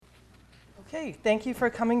Okay, thank you for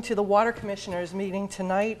coming to the Water Commissioners meeting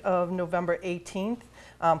tonight of November 18th.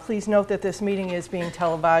 Please note that this meeting is being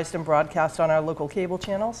televised and broadcast on our local cable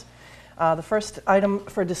channels. The first item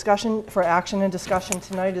for action and discussion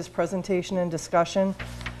tonight is presentation and discussion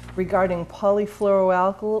regarding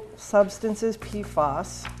polyfluoroalkyl substances,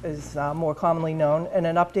 PFOS, is more commonly known, and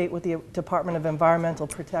an update with the Department of Environmental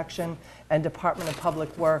Protection and Department of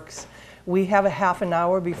Public Works. We have a half an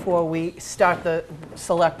hour before we start the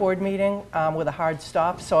select board meeting with a hard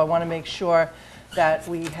stop, so I want to make sure that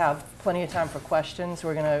we have plenty of time for questions.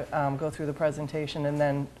 We're going to go through the presentation and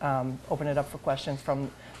then open it up for questions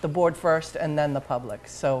from the board first and then the public.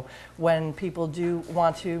 So when people do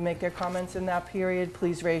want to make their comments in that period,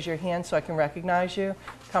 please raise your hand so I can recognize you.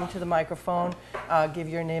 Come to the microphone, give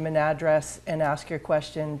your name and address, and ask your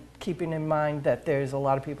question, keeping in mind that there's a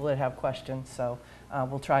lot of people that have questions. So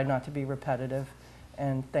we'll try not to be repetitive.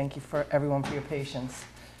 And thank you for everyone for your patience.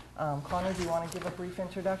 Connor, do you want to give a brief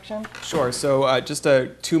introduction? Sure. So just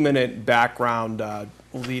a 2-minute background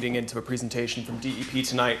leading into a presentation from DEP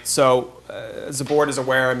tonight. So as the board is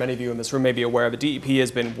aware, and many of you in this room may be aware, the DEP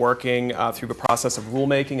has been working through the process of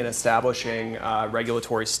rulemaking and establishing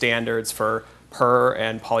regulatory standards for per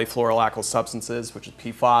and polyfluoroalkyl substances, which is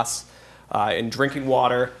PFOS, in drinking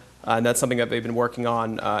water. And that's something that they've been working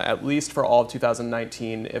on at least for all of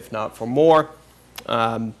 2019, if not for more.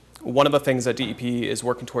 One of the things that DEP is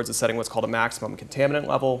working towards is setting what's called a maximum contaminant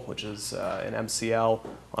level, which is an MCL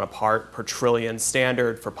on a part per trillion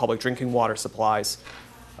standard for public drinking water supplies.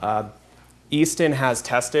 Easton has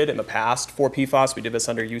tested in the past for PFOS. We did this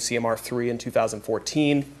under UCMR 3 in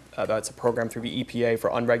 2014. That's a program through the EPA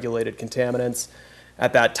for unregulated contaminants.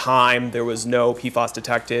 At that time, there was no PFOS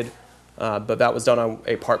detected, but that was done on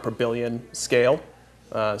a part per billion scale.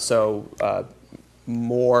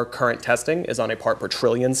 More current testing is on a part per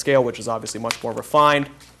trillion scale, which is obviously much more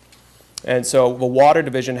refined. And so the Water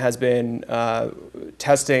Division has been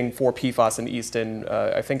testing for PFOS in Easton,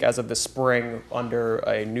 I think as of the spring, under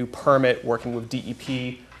a new permit, working with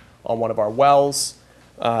DEP on one of our wells.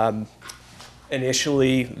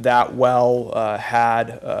 Initially, that well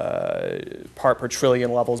had part per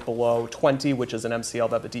trillion levels below 20, which is an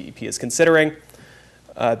MCL that the DEP is considering.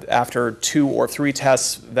 After 2 or 3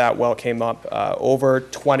 tests, that well came up over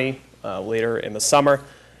 20 later in the summer,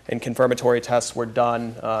 and confirmatory tests were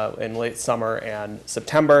done in late summer and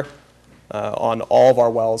September on all of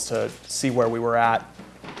our wells to see where we were at,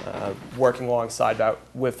 working alongside that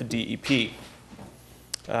with the DEP.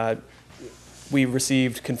 We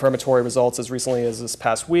received confirmatory results as recently as this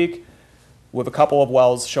past week, with a couple of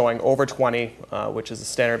wells showing over 20, which is a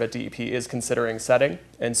standard that DEP is considering setting.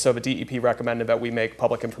 And so the DEP recommended that we make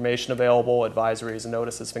public information available, advisories and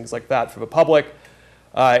notices, things like that for the public.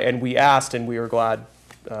 And we asked, and we were glad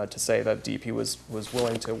to say that DEP was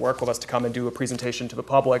willing to work with us to come and do a presentation to the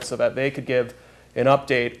public so that they could give an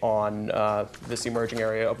update on this emerging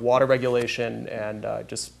area of water regulation and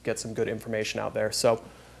just get some good information out there. So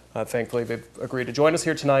thankfully, they've agreed to join us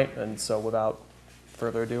here tonight. And so without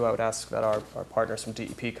further ado, I would ask that our partners from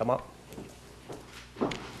DEP come up.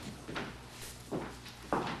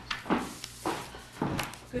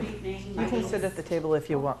 Good evening. You can sit at the table if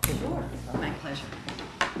you want. Sure, my pleasure.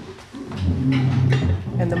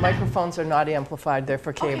 And the microphones are not amplified, they're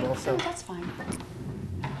for cable. Okay, so that's fine.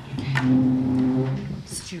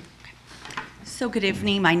 So good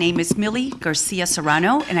evening. My name is Millie Garcia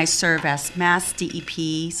Serrano, and I serve as Mass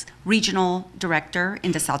DEP's Regional Director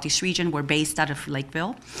in the Southeast region. We're based out of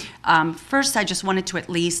Lakeville. First, I just wanted to at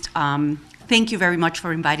least thank you very much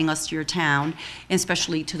for inviting us to your town, and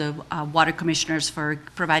especially to the Water Commissioners for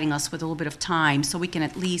providing us with a little bit of time so we can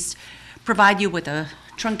at least provide you with a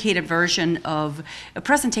truncated version of a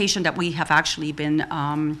presentation that we have actually been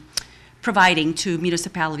providing to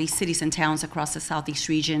municipalities, cities, and towns across the Southeast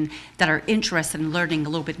region that are interested in learning a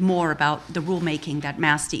little bit more about the rulemaking that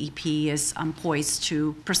Mass DEP is poised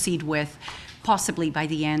to proceed with, possibly by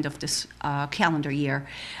the end of this calendar year.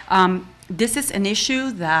 This is an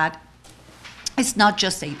issue that is not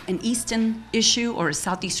just an Easton issue or a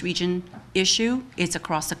Southeast region issue. It's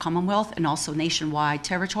across the Commonwealth and also nationwide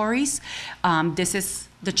territories. This is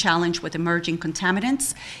the challenge with emerging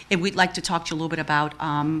contaminants. And we'd like to talk to you a little bit about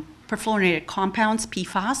perfluorinated compounds,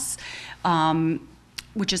 PFOS,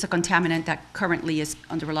 which is a contaminant that currently is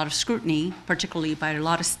under a lot of scrutiny, particularly by a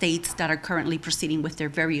lot of states that are currently proceeding with their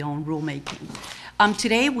very own rulemaking.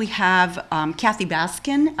 Today we have Kathy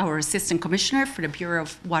Baskin, our Assistant Commissioner for the Bureau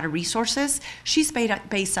of Water Resources. She's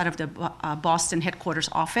based out of the Boston headquarters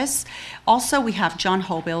office. Also, we have John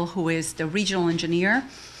Hobill, who is the Regional Engineer.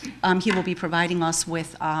 He will be providing us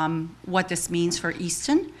with what this means for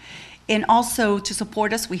Easton. And also to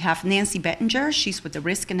support us, we have Nancy Bettinger. She's with the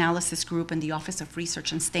Risk Analysis Group in the Office of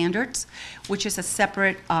Research and Standards, which is a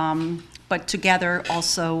separate but together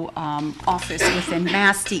also office within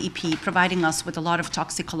Mass DEP, providing us with a lot of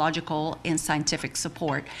toxicological and scientific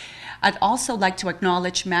support. I'd also like to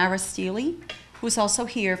acknowledge Mara Steele, who's also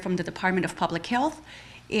here from the Department of Public Health.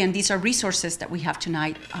 And these are resources that we have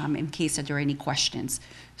tonight in case that there are any questions.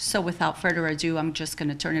 So without further ado, I'm just going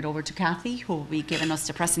to turn it over to Kathy, who will be giving us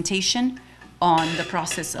the presentation on the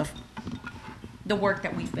process of the work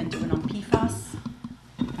that we've been doing on PFOS.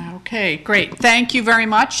 Okay, great. Thank you very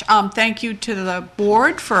much. Thank you to the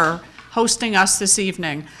board for hosting us this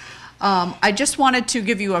evening. I just wanted to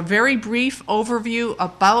give you a very brief overview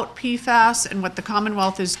about PFAS and what the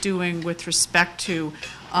Commonwealth is doing with respect to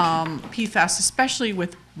PFAS, especially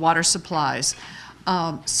with water supplies.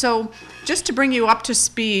 So just to bring you up to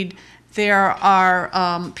speed, there are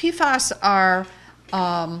PFAS are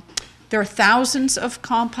there are thousands of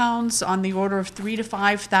compounds, on the order of 3,000 to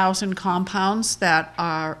 5,000 compounds that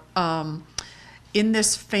are in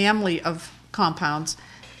this family of compounds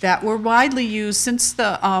that were widely used since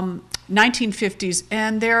the 1950s,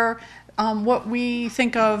 and they're what we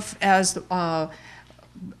think of as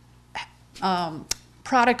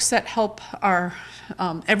products that help our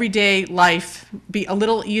everyday life be a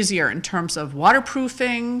little easier in terms of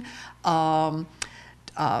waterproofing,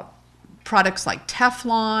 products like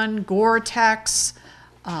Teflon, Gore-Tex,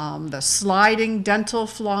 the sliding dental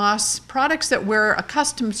floss, products that we're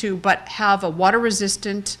accustomed to but have a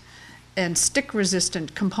water-resistant and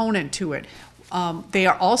stick-resistant component to it. They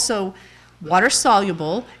are also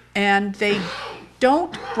water-soluble, and they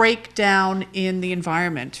don't break down in the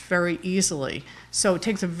environment very easily. So it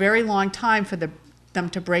takes a very long time for them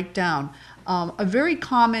to break down. A very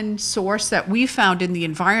common source that we found in the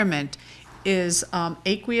environment is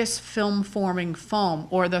aqueous film-forming foam,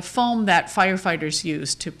 or the foam that firefighters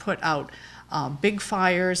use to put out big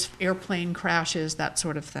fires, airplane crashes, that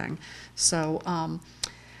sort of thing. So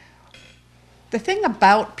the thing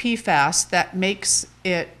about PFAS that makes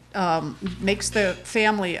it makes the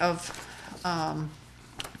family of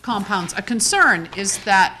compounds a concern is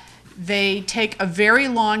that they take a very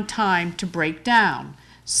long time to break down.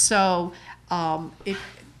 So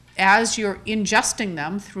as you're ingesting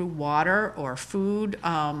them through water or food,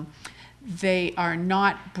 they are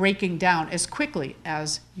not breaking down as quickly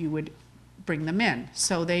as you would bring them in.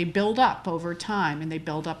 So they build up over time, and they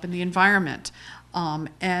build up in the environment.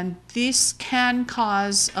 And this can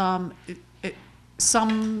cause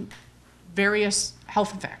some various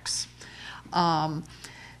health effects.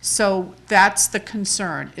 So that's the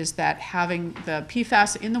concern, is that having the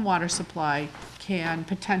PFAS in the water supply can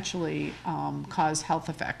potentially cause health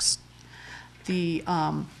effects.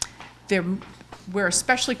 We're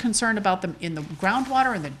especially concerned about them in the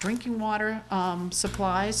groundwater and the drinking water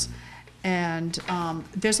supplies. And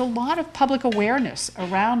there's a lot of public awareness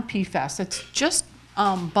around PFAS. It's just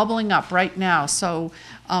bubbling up right now. So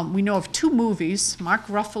we know of 2 movies. Mark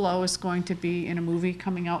Ruffalo is going to be in a movie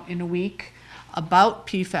coming out in a week about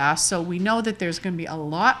PFAS. So we know that there's going to be a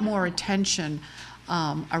lot more attention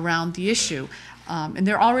around the issue. And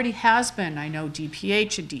there already has been, I know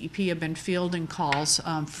DPH and DEP have been fielding calls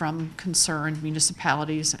from concerned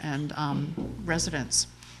municipalities and residents.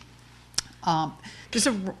 There's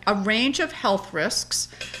a range of health risks,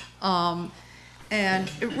 and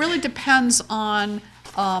it really depends on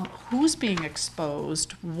who's being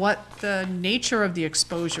exposed, what the nature of the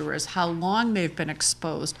exposure is, how long they've been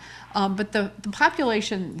exposed. But the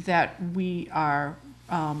population that we are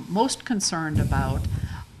most concerned about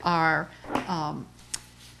are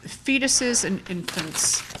fetuses and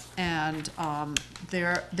infants, and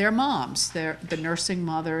their moms, the nursing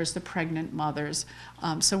mothers, the pregnant mothers.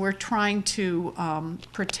 So we're trying to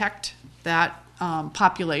protect that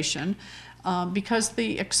population because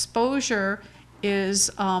the exposure is,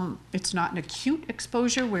 it's not an acute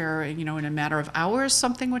exposure where, in a matter of hours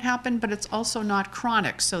something would happen, but it's also not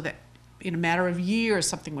chronic, so that in a matter of years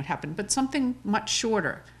something would happen, but something much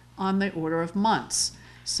shorter, on the order of months.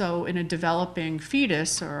 So in a developing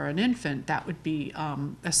fetus or an infant, that would be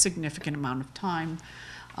a significant amount of time.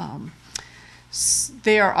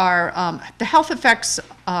 There are, the health effects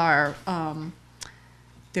are,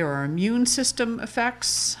 there are immune system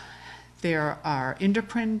effects, there are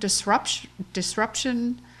endocrine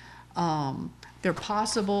disruption, there are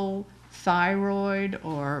possible thyroid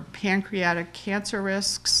or pancreatic cancer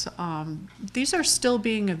risks. These are still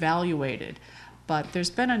being evaluated, but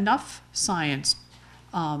there's been enough science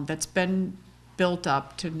that's been built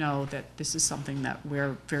up to know that this is something that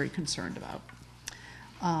we're very concerned about.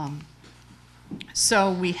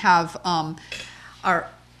 So we have our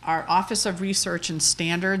our Office of Research and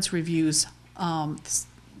Standards reviews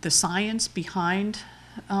the science behind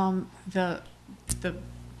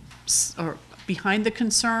behind the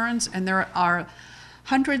concerns, and there are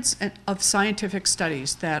hundreds of scientific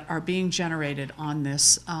studies that are being generated on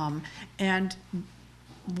this, and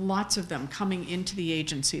lots of them coming into the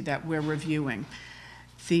agency that we're reviewing.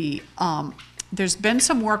 There's been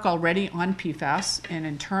some work already on PFAS, and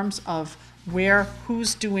in terms of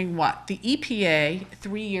who's doing what. The EPA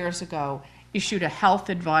 3 years ago issued a health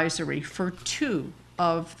advisory for 2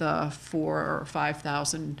 of the 4,000 or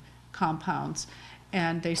 5,000 compounds,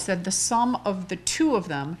 and they said the sum of the 2 of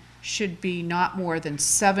them should be not more than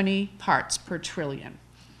 70 parts per trillion.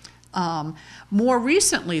 More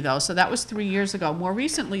recently, though, so that was 3 years ago, more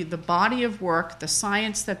recently, the body of work, the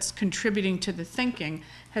science that's contributing to the thinking,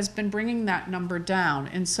 has been bringing that number down.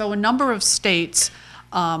 And so a number of states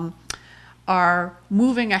are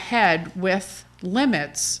moving ahead with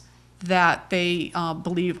limits that they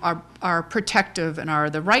believe are protective and are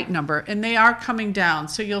the right number, and they are coming down.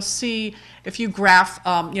 So you'll see, if you graph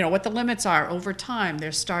what the limits are over time,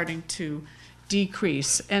 they're starting to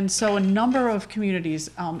decrease. And so a number of communities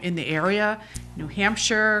in the area, New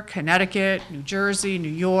Hampshire, Connecticut, New Jersey, New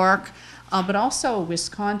York, but also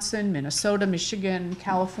Wisconsin, Minnesota, Michigan,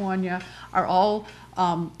 California, are all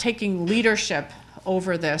taking leadership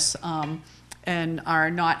over this and are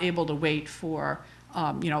not able to wait for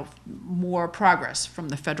more progress from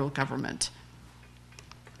the federal government.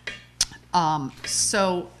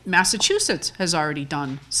 So Massachusetts has already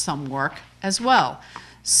done some work as well.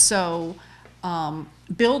 So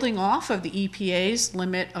building off of the EPA's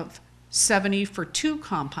limit of 70 for 2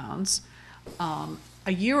 compounds,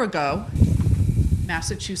 a year ago,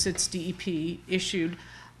 Massachusetts DEP issued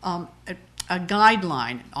a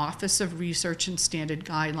guideline, Office of Research and Standard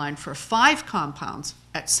guideline for 5 compounds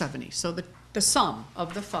at 70. So the sum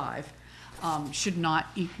of the 5 should not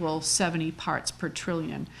equal 70 parts per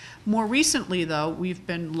trillion. More recently, though, we've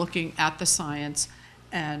been looking at the science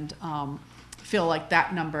and feel like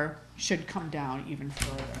that number should come down even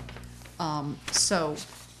further. So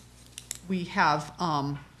we have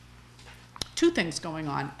 2 things going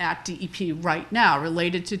on at DEP right now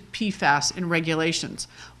related to PFAS and regulations.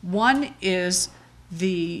 One is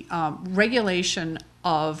the regulation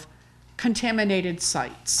of contaminated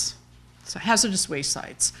sites, so hazardous waste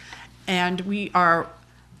sites. And we are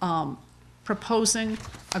proposing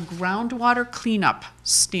a groundwater cleanup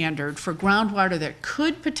standard for groundwater that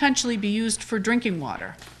could potentially be used for drinking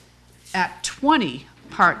water at 20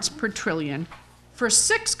 parts per trillion for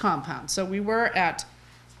 6 compounds. So we were at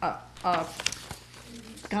a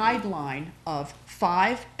guideline of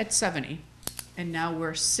 5 at 70, and now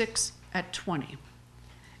we're 6 at 20.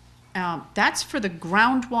 That's for the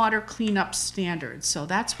groundwater cleanup standard. So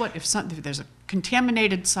that's what, if there's a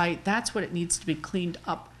contaminated site, that's what it needs to be cleaned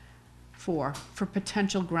up for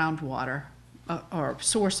potential groundwater or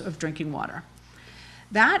source of drinking water.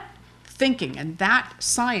 That thinking and that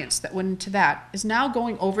science that went into that is now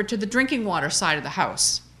going over to the drinking water side of the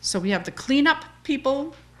house. So we have the cleanup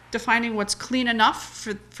people defining what's clean enough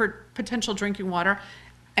for potential drinking water,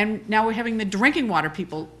 and now we're having the drinking water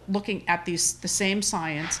people looking at the same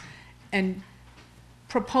science and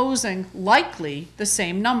proposing likely the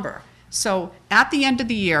same number. So at the end of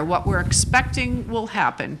the year, what we're expecting will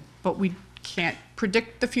happen, but we can't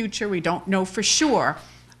predict the future, we don't know for sure,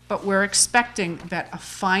 but we're expecting that a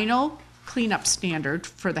final cleanup standard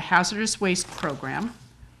for the hazardous waste program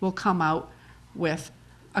will come out with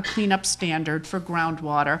a cleanup standard for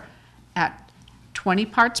groundwater at 20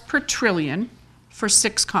 parts per trillion for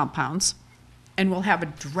 6 compounds, and we'll have a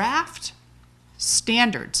draft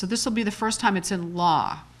standard. So this will be the first time it's in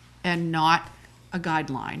law and not a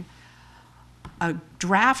guideline. A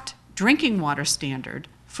draft drinking water standard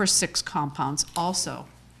for 6 compounds also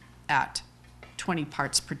at 20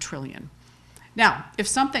 parts per trillion. Now, if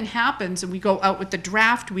something happens and we go out with the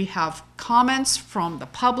draft, we have comments from the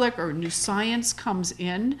public or new science comes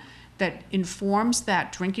in that informs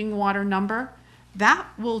that drinking water number, that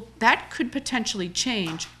could potentially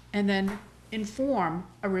change and then inform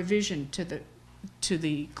a revision to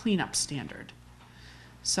the cleanup standard.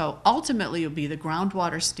 So ultimately, it'll be the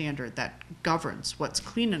groundwater standard that governs what's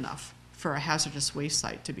clean enough for a hazardous waste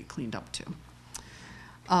site to be cleaned up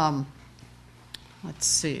to. Let's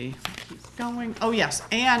see, keep going. Oh yes,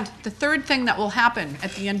 and the third thing that will happen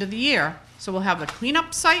at the end of the year, so we'll have a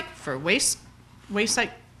cleanup site for waste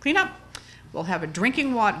site cleanup. We'll have a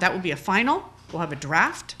drinking water, that will be a final. We'll have a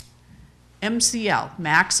draft, MCL,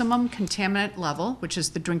 maximum contaminant level, which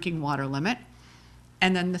is the drinking water limit.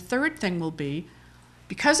 And then the third thing will be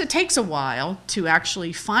because it takes a while to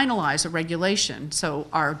actually finalize a regulation, so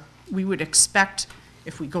we would expect,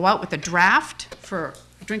 if we go out with a draft for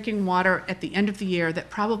drinking water at the end of the year, that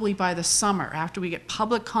probably by the summer, after we get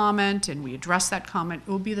public comment and we address that comment,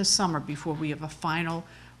 it will be the summer before we have a final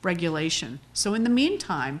regulation. So in the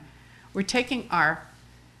meantime, we're taking our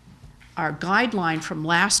guideline from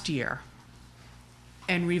last year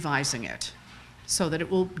and revising it so that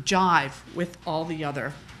it will jive with all the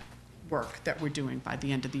other work that we're doing by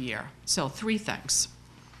the end of the year. So 3 things.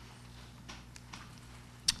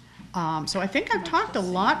 So I think I've talked a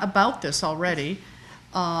lot about this already.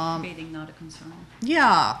 Bathing not a concern.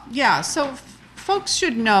 Yeah. So folks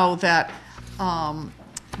should know that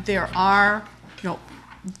there are,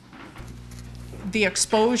 the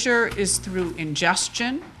exposure is through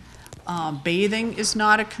ingestion. Bathing is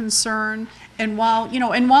not a concern. And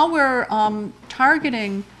while we're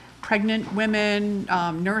targeting pregnant women,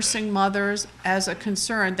 nursing mothers as a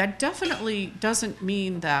concern, that definitely doesn't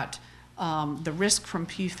mean that the risk from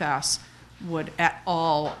PFAS would at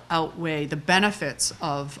all outweigh the benefits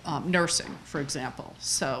of nursing, for example.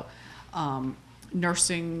 So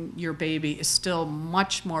nursing your baby is still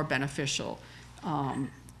much more beneficial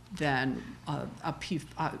than a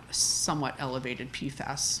somewhat elevated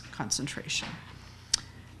PFAS concentration.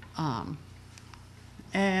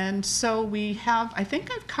 And so we have, I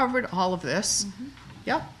think I've covered all of this. Mm-hmm.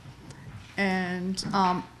 Yep. And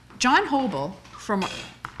John Hobel from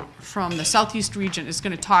the Southeast region is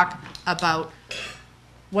going to talk about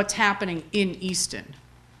what's happening in Easton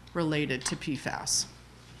related to PFAS.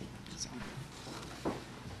 So.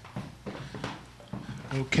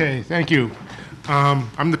 Okay, thank you.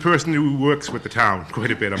 I'm the person who works with the town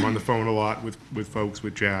quite a bit. I'm on the phone a lot with folks,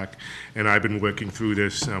 with Jack, and I've been working through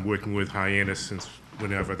this, working with Hyannis since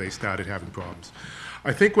whenever they started having problems.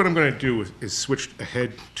 I think what I'm going to do is switch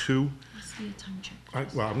ahead to.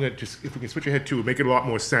 Well, I'm going to just, if we can switch ahead to, make it a lot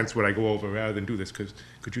more sense what I go over rather than do this, because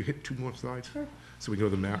could you hit 2 more slides? Sure. So we can go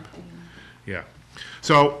to the map? Yeah.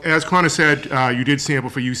 So as Connor said, you did sample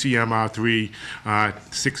for UCMR3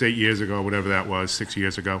 6 years ago, whatever that was, 6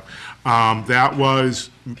 years ago. That was,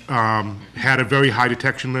 had a very high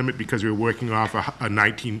detection limit because we were working off a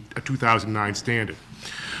 2009 standard.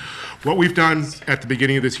 What we've done at the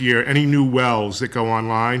beginning of this year, any new wells that go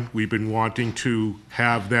online, we've been wanting to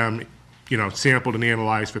have them sampled and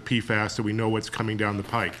analyzed for PFAS so we know what's coming down the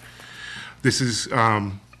pike. This is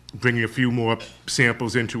bringing a few more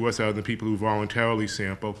samples into us out of the people who voluntarily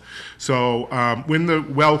sample. So when the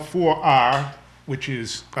well 4R, which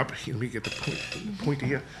is up here, let me get the pointer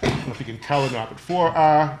here. I don't know if you can tell or not, but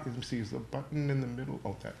 4R, let me see, is the button in the middle?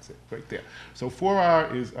 Oh, that's it, right there. So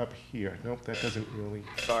 4R is up here. Nope, that doesn't really.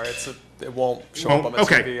 Sorry, it won't show up on the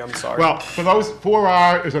TV, I'm sorry. Well, for those,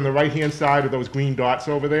 4R is on the right-hand side of those green dots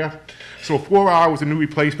over there. So 4R was a new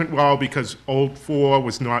replacement well because old 4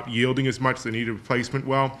 was not yielding as much. They needed a replacement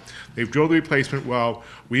well. They've drilled the replacement well.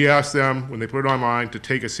 We asked them, when they put it online, to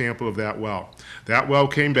take a sample of that well. That well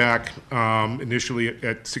came back initially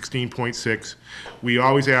at 16.6. We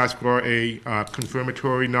always ask for a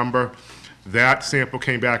confirmatory number. That sample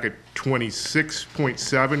came back at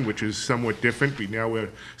 26.7, which is somewhat different. We're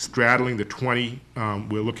straddling the 20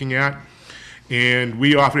 we're looking at. And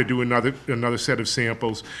we offer to do another set of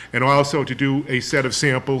samples, and also to do a set of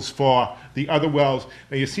samples for the other wells.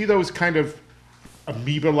 Now you see those kind of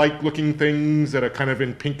amoeba-like looking things that are kind of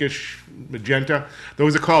in pinkish magenta?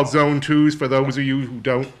 Those are called zone 2s for those of you who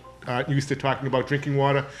don't used to talking about drinking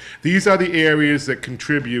water. These are the areas that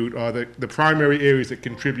contribute, or the primary areas that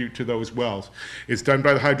contribute to those wells. It's done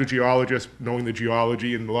by the hydrogeologist, knowing the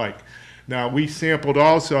geology and the like. Now we sampled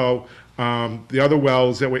also the other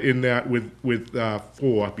wells that were in that with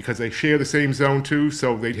 4, because they share the same zone 2,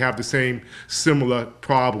 so they'd have the same similar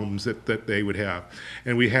problems that they would have.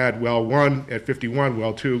 And we had well 1 at 51,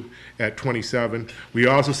 well 2 at 27. We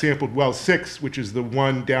also sampled well 6, which is the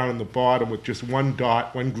one down in the bottom with just one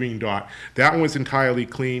dot, one green dot. That one was entirely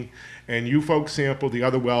clean. And you folks sampled the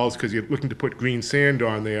other wells because you're looking to put green sand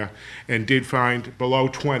on there, and did find below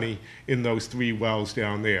 20 in those 3 wells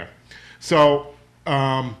down there. So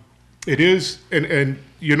it is, and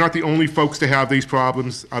you're not the only folks to have these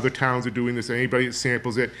problems. Other towns are doing this. Anybody that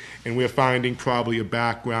samples it, and we're finding probably a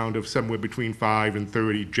background of somewhere between 5 and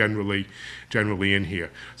 30 generally in here.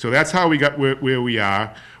 So that's how we got where we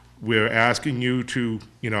are. We're asking you to,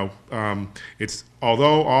 it's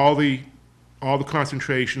although all the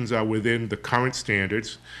concentrations are within the current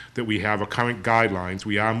standards that we have, our current guidelines,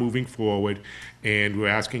 we are moving forward, and we're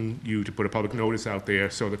asking you to put a public notice out there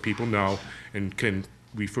so that people know and can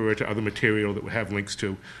refer to other material that we have links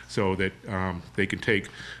to so that they can take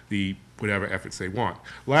the whatever efforts they want.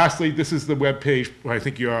 Lastly, this is the web page I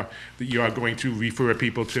think that you are going to refer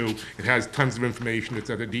people to. It has tons of information.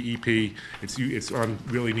 It's at the DEP. It's on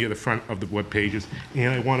really near the front of the web pages.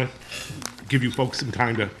 And I want to give you folks some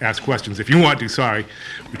time to ask questions if you want to. Sorry,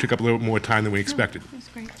 we took up a little more time than we expected. That's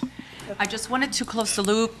great. I just wanted to close the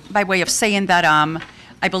loop by way of saying that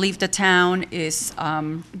I believe the town is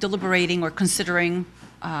deliberating or considering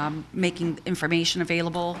making information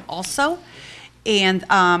available also. And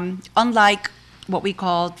unlike what we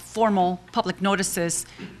call formal public notices,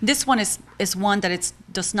 this one is one that it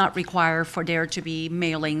does not require for there to be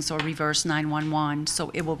mailings or reverse 911, so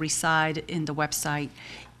it will reside in the website.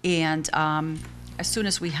 And as soon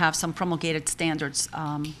as we have some promulgated standards,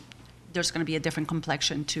 there's going to be a different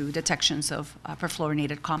complexion to detections of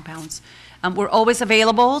perfluorinated compounds. We're always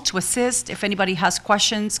available to assist. If anybody has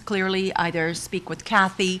questions, clearly either speak with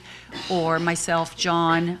Kathy or myself,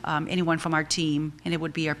 John, anyone from our team, and it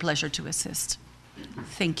would be our pleasure to assist.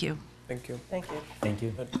 Thank you. Thank you. Thank you. Thank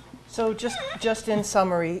you. So just in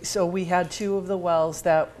summary, so we had 2 of the wells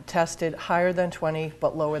that tested higher than 20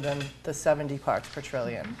 but lower than the 70 parts per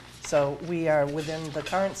trillion. So we are within the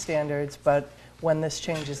current standards, but when this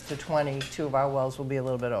changes to 20, 2 of our wells will be a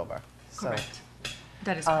little bit over. So, Correct.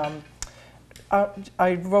 That is correct.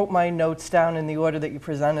 I wrote my notes down in the order that you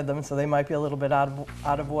presented them, so they might be a little bit out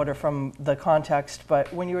of order from the context.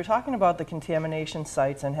 But when you were talking about the contamination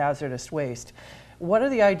sites and hazardous waste, what are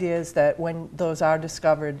the ideas that when those are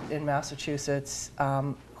discovered in Massachusetts,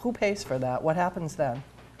 who pays for that? What happens then?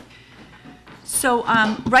 So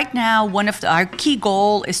right now, our key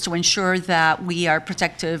goal is to ensure that we are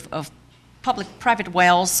protective of private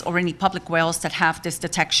wells or any public wells that have this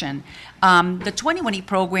detection. The 21E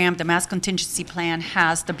program, the Mass Contingency Plan,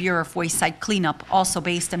 has the Bureau of Waste Site Cleanup, also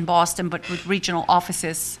based in Boston, but with regional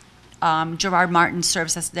offices. Gerard Martin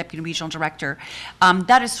serves as Deputy Regional Director.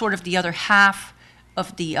 That is sort of the other half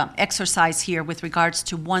of the exercise here with regards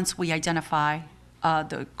to once we identify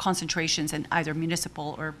the concentrations in either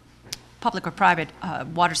municipal or public or private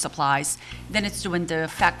water supplies, then it's doing the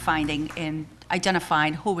fact-finding and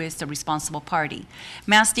identifying who is the responsible party.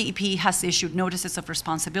 Mass DEP has issued notices of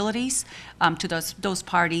responsibilities to those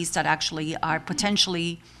parties that actually are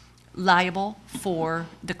potentially liable for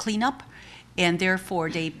the cleanup, and therefore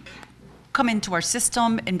they come into our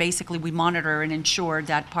system, and basically we monitor and ensure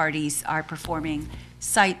that parties are performing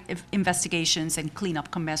site investigations and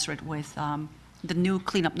cleanup commensurate with the new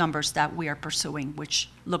cleanup numbers that we are pursuing, which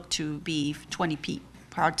look to be 20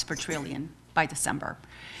 parts per trillion by December.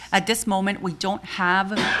 At this moment, we don't have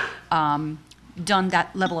done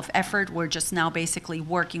that level of effort. We're just now basically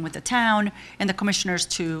working with the town and the commissioners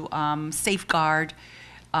to safeguard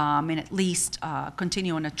and at least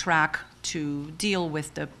continue on a track to deal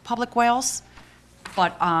with the public wells.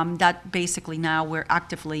 But that basically now we're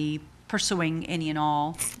actively pursuing any and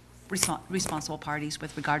all responsible parties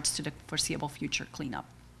with regards to the foreseeable future cleanup.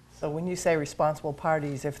 So when you say responsible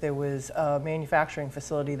parties, if there was a manufacturing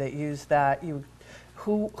facility that used that,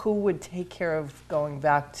 who would take care of going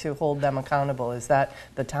back to hold them accountable? Is that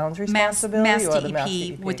the town's responsibility or the Mass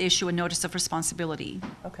DEP? Would issue a notice of responsibility.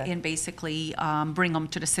 Okay. And basically bring them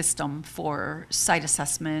to the system for site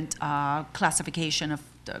assessment, classification of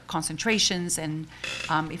the concentrations, and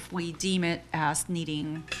if we deem it as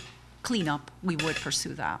needing cleanup, we would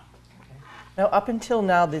pursue that. Now, up until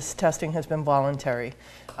now, this testing has been voluntary.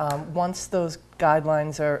 Once those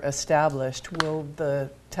guidelines are established, will the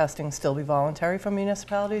testing still be voluntary for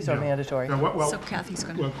municipalities or mandatory? No, So Kathy's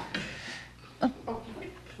going to...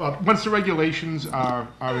 Once the regulations are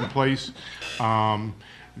in place,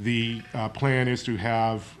 the plan is to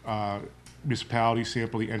have municipalities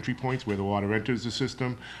sample the entry points where the water enters the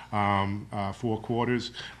system, 4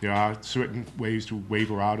 quarters. There are certain ways to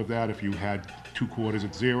waiver out of that if you had 2 quarters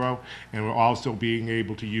at 0, and we're also being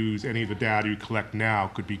able to use any of the data you collect now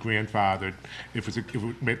could be grandfathered if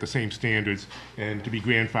it met the same standards and to be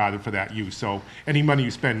grandfathered for that use. So any money you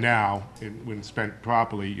spend now, when spent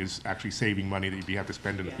properly, is actually saving money that you have to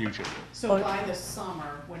spend in the future. So by the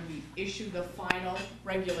summer, when we issue the final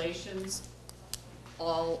regulations,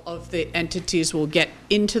 all of the entities will get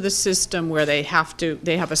into the system where they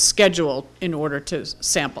have a schedule in order to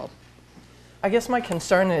sample. I guess my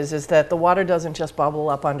concern is that the water doesn't just bubble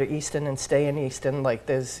up under Easton and stay in Easton. Like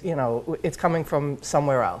there's, it's coming from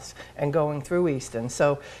somewhere else and going through Easton.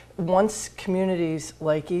 So once communities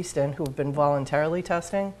like Easton, who've been voluntarily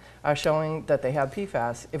testing, are showing that they have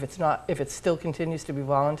PFAS, if it still continues to be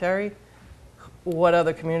voluntary, what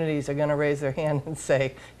other communities are going to raise their hand and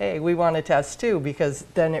say, hey, we want to test too, because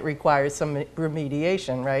then it requires some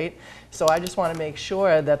remediation, right? So I just want to make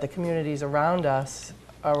sure that the communities around us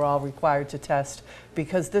are all required to test,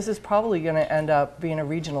 because this is probably going to end up being a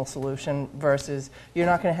regional solution versus you're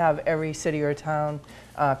not going to have every city or town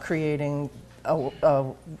creating a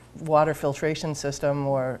water filtration system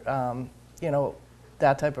or, you know,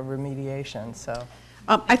 that type of remediation, so.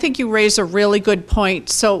 I think you raise a really good point.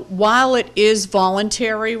 So while it is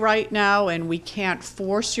voluntary right now and we can't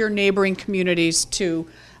force your neighboring communities to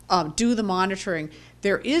do the monitoring,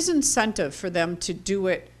 there is incentive for them to do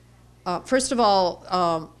it. First of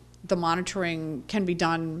all, the monitoring can be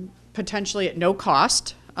done potentially at no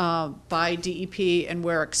cost by DEP, and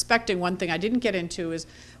we're expecting, one thing I didn't get into is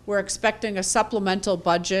we're expecting a supplemental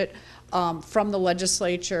budget from the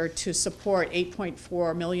legislature to support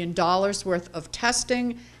 $8.4 million worth of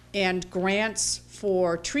testing and grants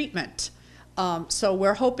for treatment. So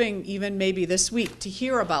we're hoping even maybe this week to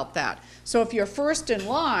hear about that. So if you're first in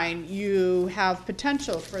line, you have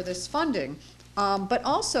potential for this funding. But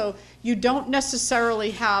also, you don't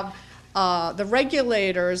necessarily have the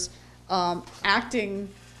regulators acting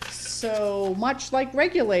so much like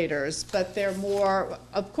regulators, but they're more,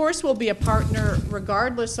 of course, we'll be a partner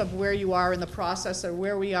regardless of where you are in the process or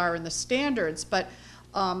where we are in the standards, but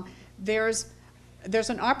there's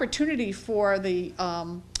an opportunity for the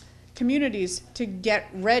communities to get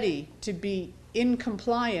ready to be in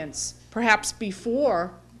compliance, perhaps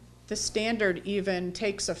before the standard even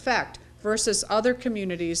takes effect, versus other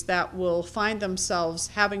communities that will find themselves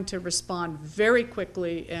having to respond very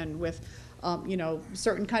quickly and with you know,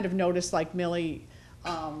 certain kind of notice like Millie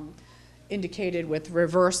indicated with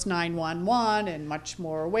reverse 911 and much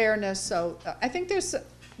more awareness. So I think there's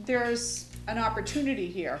an opportunity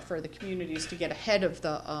here for the communities to get ahead of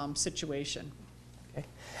the situation. Okay.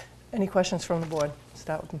 Any questions from the board?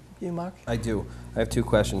 Start with you, Mark. I do. I have two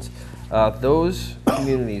questions. Those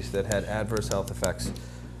communities that had adverse health effects,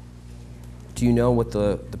 do you know what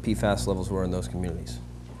the PFAS levels were in those communities?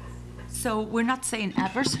 So we're not saying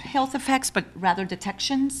adverse health effects, but rather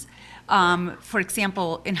detections. For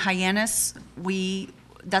example, in Hyannis,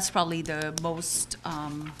 that's probably the most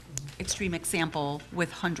extreme example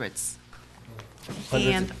with hundreds.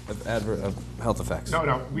 Hundreds of health effects?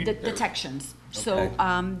 No, Detections. Okay.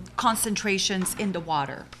 So concentrations in the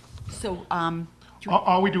water. So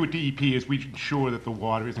all we do with DEP is we ensure that the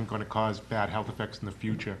water isn't going to cause bad health effects in the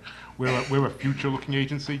future. We're a future-looking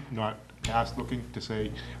agency, not past-looking, to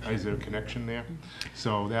say, is there a connection there?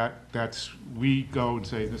 So that's we go and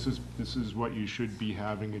say, this is what you should be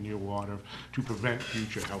having in your water to prevent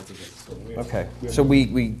future health events. So Okay. So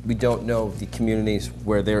we don't know the communities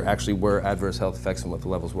where there actually were adverse health effects and what the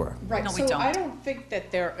levels were? Right, No, we so don't. I don't think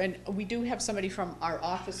that and we do have somebody from our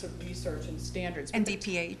Office of Research and Standards. and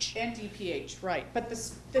DPH. And DPH, right. But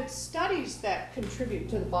the studies that contribute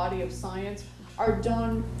to the body of science are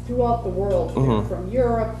done throughout the world. They're from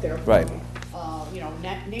Europe, they're from, Right. You know,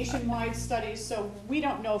 nationwide studies. So we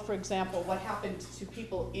don't know, for example, what happened to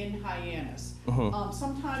people in Hyannis.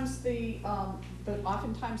 Sometimes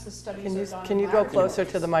oftentimes the studies are done Can in you go closer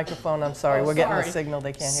laboratories. to the microphone? I'm sorry, Oh, we're getting a sorry. signal,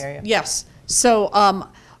 they can't hear you. Yes. So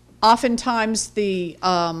oftentimes the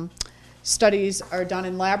studies are done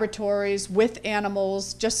in laboratories with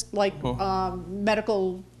animals, just like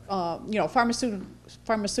medical, you know,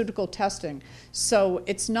 pharmaceutical testing. So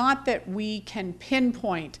it's not that we can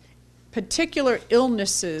pinpoint particular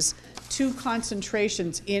illnesses to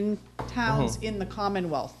concentrations in towns in the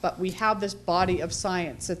Commonwealth, but we have this body of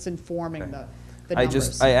science that's informing the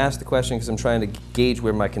numbers. I asked the question because I'm trying to gauge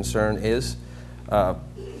where my concern is.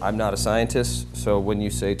 I'm not a scientist, so when you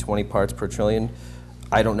say 20 parts per trillion,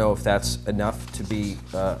 I don't know if that's enough to be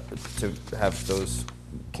to have those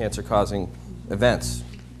cancer-causing events,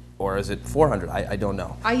 or is it 400? I don't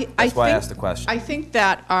know. That's why I asked the question. I think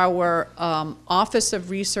that our Office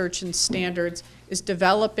of Research and Standards is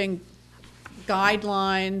developing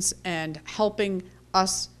guidelines and helping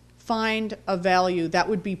us find a value that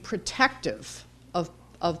would be protective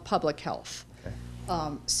of public health.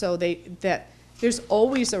 Okay. So that there's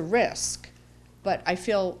always a risk, but I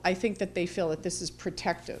think that they feel that this is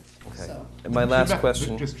protective. Okay. So. And my last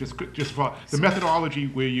question. Just for, the methodology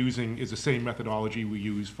we're using is the same methodology we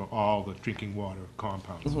use for all the drinking water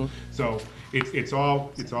compounds. So it's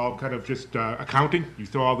all kind of just accounting. You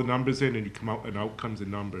throw all the numbers in and you come out, and out comes the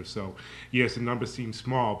numbers. So yes, the numbers seem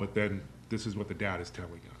small, but then this is what the data is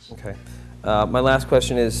telling us. Okay. My last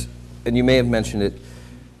question is, and you may have mentioned it,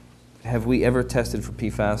 have we ever tested for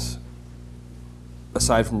PFAS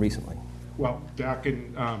aside from recently? Well, back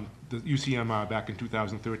in the UCMR back in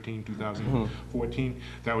 2013, 2014.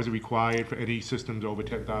 That was required for any systems over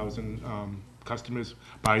 10,000 customers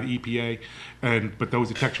by the EPA, but those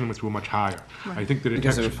detection limits were much higher. I think the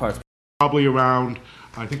Because it detection was parts. probably around,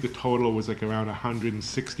 I think the total was like around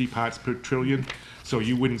 160 parts per trillion. So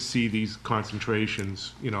you wouldn't see these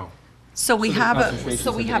concentrations, you know. So we have a, Concentrations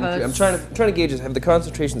so we have have increased. a, I'm trying to gauge, have the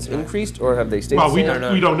concentrations increased or have they stayed the Well, we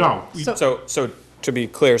same? don't know. So to be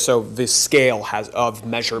clear, so the scale of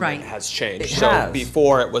measurement Right. has changed. It So has.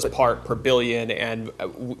 before it was part per billion, and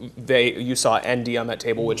you saw ND on that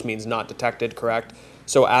table, which means not detected, correct?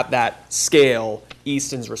 So at that scale,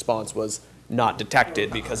 Easton's response was not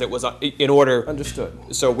detected because it was in order. Understood.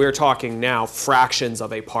 So we're talking now fractions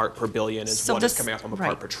of a part per billion is so what is this- coming out from a right.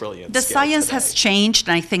 part per trillion. The scale science today. has changed,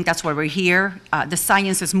 and I think that's why we're here. The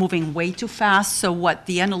science is moving way too fast, so what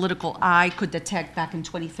the analytical eye could detect back in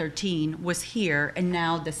 2013 was here, and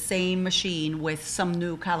now the same machine with some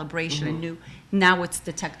new calibration and now it's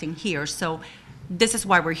detecting here. So this is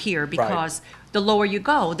why we're here, because the lower you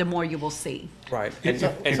go, the more you will see. Right. And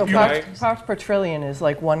So can I- parts per trillion is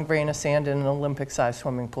like 1 grain of sand in an Olympic-sized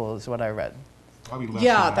swimming pool, is what I read. Probably less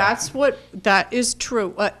Yeah, than that. that is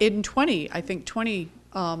true. In 20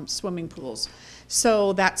 swimming pools.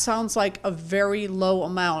 So that sounds like a very low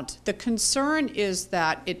amount. The concern is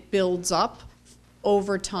that it builds up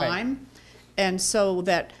over time, and so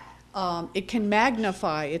that it can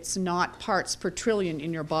magnify. It's not parts per trillion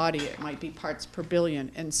in your body. It might be parts per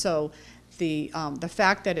billion. And so the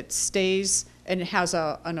fact that it stays and it has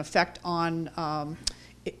an effect on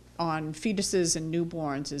fetuses and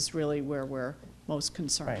newborns is really where we're most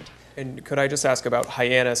concerned. Right. And could I just ask about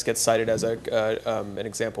Hyannis gets cited as an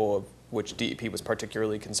example of which DEP was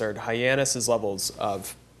particularly concerned. Hyannis's levels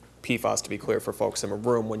of PFOS, to be clear for folks in the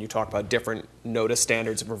room, when you talk about different notice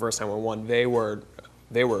standards of reverse 911, they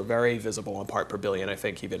were very visible on part per billion, I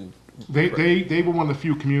think even. They were one of the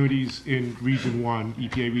few communities in Region 1,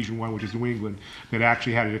 EPA Region 1, which is New England, that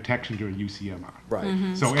actually had a detection during UCMR.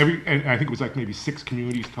 Right. So and I think it was like maybe 6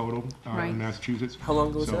 communities total Right. in Massachusetts. How long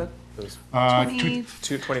ago was So, that? It was 2013.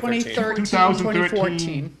 2013,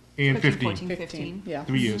 2013 and 15. 15. Yeah.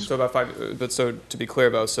 3 years. So about 5, but so to be clear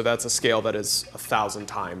though, so that's a scale that is 1,000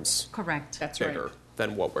 times Correct. That's right. bigger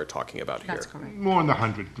than what we're talking about here. That's correct. More in the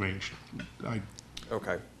 100 range.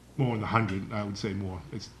 Okay. More in the 100, I would say more.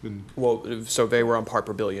 It's been, Well, so they were on part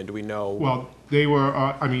per billion. Do we know? well, they were,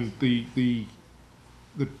 I mean, it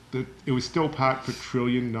was still part per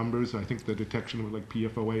trillion numbers. I think the detection with like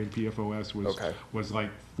PFOA and PFOS was like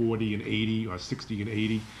 40 and 80 or 60 and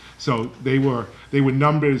 80. So they were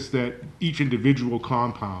numbers that each individual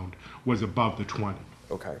compound was above the 20.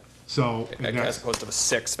 Okay. So and As that's, opposed to the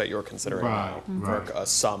 6 that you're considering Right, now for right. a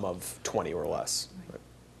sum of 20 or less. Right.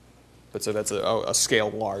 But so that's a scale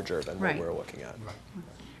larger than what Right. we're looking at.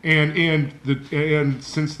 and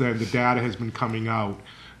since then the data has been coming out.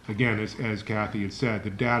 Again, as Kathy had said, the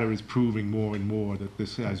data is proving more and more that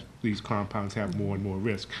these compounds have more and more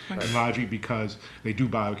risk, and largely because they do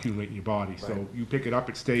bioaccumulate in your body. So you pick it up,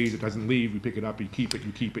 it stays, it doesn't leave. You pick it up, you keep it,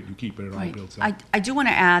 you keep it, you keep it. It all Right. builds up. I do want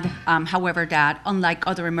to add, however, that unlike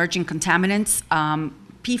other emerging contaminants,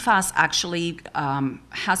 PFAS actually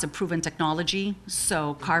has a proven technology.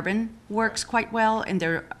 So carbon works quite well, and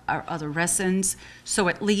there are other resins. So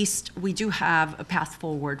at least we do have a path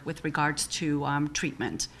forward with regards to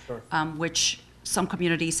treatment, which some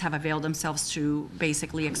communities have availed themselves to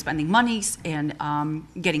basically expending monies and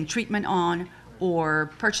getting treatment on,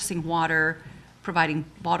 or purchasing water, providing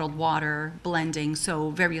bottled water, blending,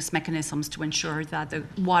 so various mechanisms to ensure that the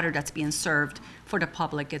water that's being served for the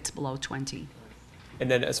public gets below 20. And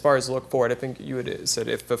then as far as look forward, I think you had said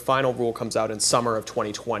if the final rule comes out in summer of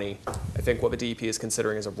 2020, I think what the DEP is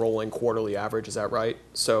considering is a rolling quarterly average. Is that right?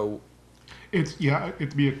 So It'd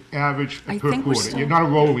be an average I per think we're quarter. still- Yeah, not a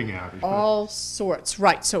rolling average. but- All sorts,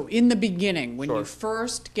 right. So in the beginning, when Sure. you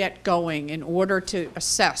first get going, in order to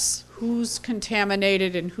assess who's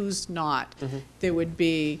contaminated and who's not, there would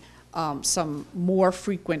be some more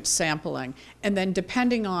frequent sampling. And then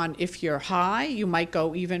depending on if you're high, you might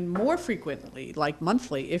go even more frequently, like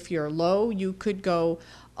monthly. If you're low, you could go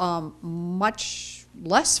much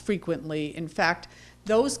less frequently. In fact,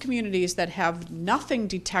 those communities that have nothing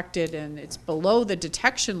detected and it's below the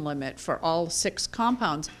detection limit for all 6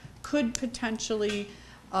 compounds could potentially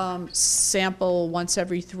sample once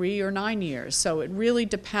every 3 or 9 years. So it really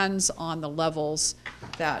depends on the levels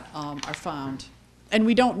that are found. And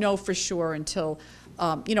we don't know for sure until,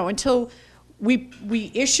 until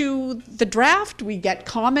we issue the draft, we get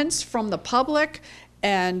comments from the public,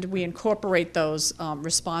 and we incorporate those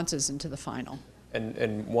responses into the final.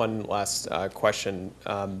 And one last question.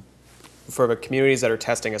 for the communities that are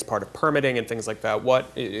testing as part of permitting and things like that,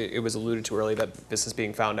 it was alluded to earlier that this is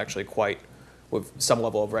being found actually quite with some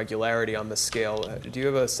level of regularity on this scale. Do you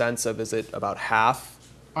have a sense of, is it about half?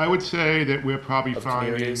 I would say that we're probably Of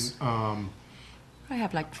finding communities? I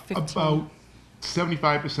have like 15. about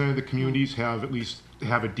 75% of the communities have at least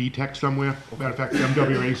have a detect somewhere. Matter of fact, the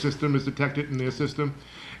MWA system is detected in their system.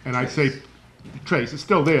 And I'd say trace, it's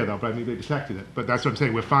still there though, but I mean they detected it. But that's what I'm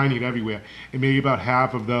saying, we're finding it everywhere. And maybe about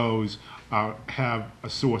half of those have a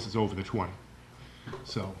source that's over the 20.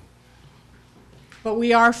 So. But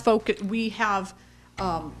we are we have,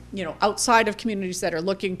 outside of communities that are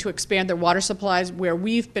looking to expand their water supplies, where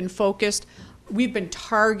we've been focused, we've been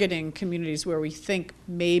targeting communities where we think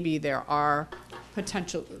maybe there are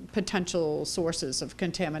potential sources of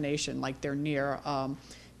contamination, like they're near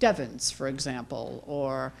Devens, for example,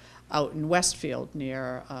 or out in Westfield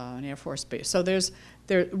near an Air Force base. So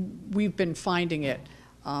we've been finding it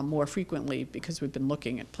more frequently because we've been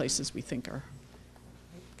looking at places we think are.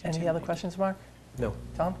 Any other questions, Mark? No.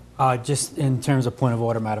 Tom? Just in terms of point of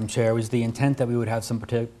order, Madam Chair, was the intent that we would have some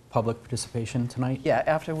public participation tonight? Yeah,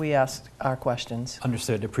 after we ask our questions.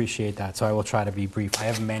 Understood, appreciate that. So I will try to be brief. I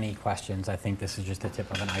have many questions. I think this is just the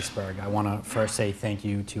tip of an iceberg. I want to first say thank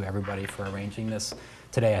you to everybody for arranging this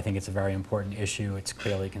today. I think it's a very important issue. It's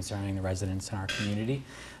clearly concerning the residents in our community.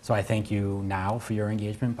 So I thank you now for your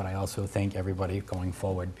engagement, but I also thank everybody going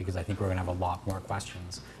forward because I think we're going to have a lot more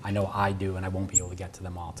questions. I know I do, and I won't be able to get to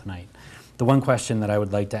them all tonight. The one question that I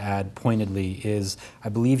would like to add pointedly is, I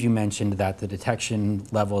believe you mentioned that the detection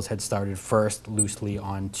levels had started first loosely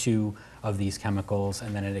on 2 of these chemicals,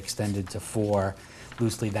 and then it extended to 4,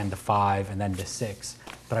 loosely then to 5, and then to 6.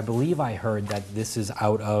 But I believe I heard that this is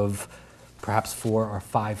out of perhaps 4,000 or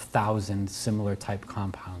 5,000 similar type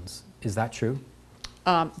compounds. Is that true?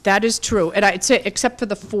 That is true, and I'd say except for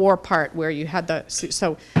the 4 part where you had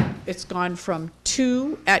so it's gone from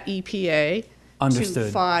 2 at EPA. Understood.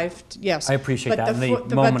 To 5, yes. I appreciate that. But In the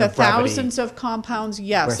but moment the of brevity, thousands of compounds,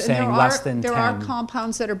 yes. we're And saying less than there are 10.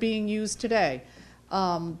 compounds that are being used today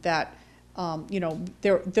that,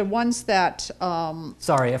 they're the ones that.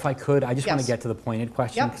 Sorry, if I could, I just want to Yes. get to the pointed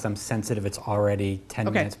question Yep. because I'm sensitive. It's already 10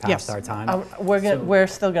 Okay, minutes past yes. our time. We're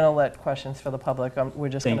still going to let questions for the public. We're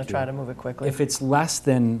just going to Thank you. try to move it quickly. If it's less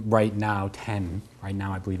than right now 10, right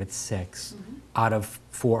now I believe it's 6, out of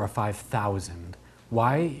 4,000 or 5,000,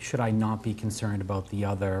 why should I not be concerned about the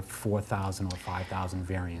other 4,000 or 5,000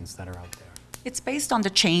 variants that are out there? It's based on the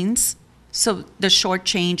chains, so the short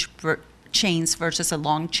chains versus the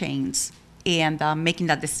long chains, and making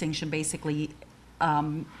that distinction, basically,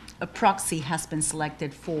 a proxy has been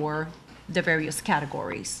selected for the various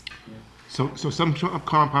categories. So some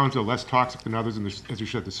compounds are less toxic than others, and as you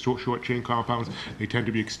said, the short chain compounds, they tend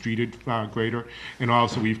to be excreted greater. And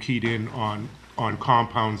also we've keyed in on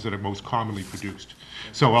compounds that are most commonly produced.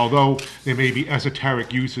 So although there may be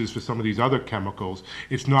esoteric uses for some of these other chemicals,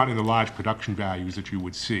 it's not in the large production values that you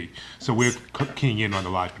would see. So we're keying in on the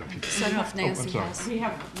large production. So I don't know if Nancy sorry. has. We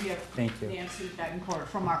have Thank you. Nancy Betancourt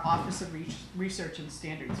from our Office of Research and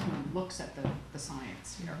Standards who looks at the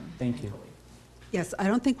science here. Thank you. Yes, I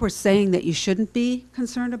don't think we're saying that you shouldn't be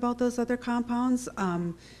concerned about those other compounds.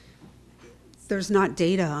 There's not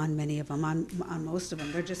data on many of them, on most of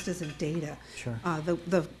them. There just isn't data. Sure.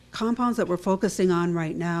 The compounds that we're focusing on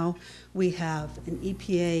right now, we have an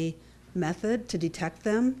EPA method to detect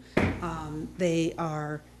them. They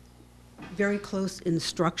are very close in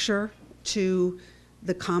structure to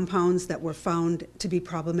the compounds that were found to be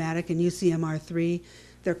problematic in UCMR3.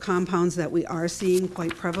 They're compounds that we are seeing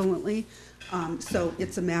quite prevalently. So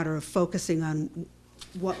it's a matter of focusing on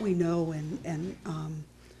what we know and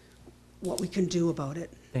what we can do about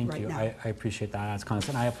it Thank right you. now. I appreciate that as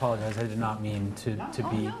constant. I apologize. I did not mean to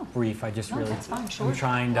be brief. I just really, I'm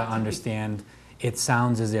trying to understand. It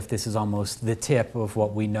sounds as if this is almost the tip of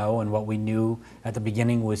what we know, and what we knew at the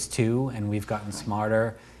beginning was 2, and we've gotten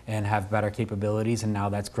smarter and have better capabilities, and now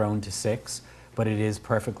that's grown to 6. But it is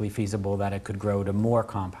perfectly feasible that it could grow to more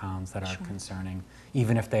compounds that are concerning,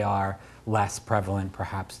 even if they are less prevalent,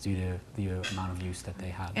 perhaps due to the amount of use that they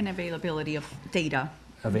had. And availability of data.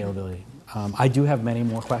 Availability. I do have many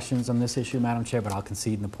more questions on this issue, Madam Chair, but I'll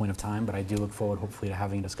concede in the point of time. But I do look forward, hopefully, to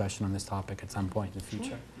having a discussion on this topic at some point in the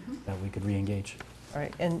future that we could re-engage. All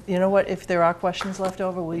right, and you know what? If there are questions left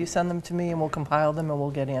over, will you send them to me and we'll compile them and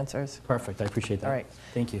we'll get answers? Perfect. I appreciate that. All right.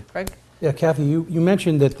 Thank you. Craig? Yeah, Kathy, you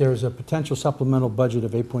mentioned that there's a potential supplemental budget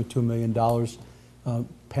of $8.2 million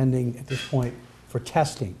pending at this point for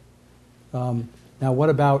testing. Now,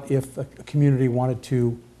 what about if a community wanted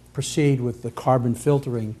to proceed with the carbon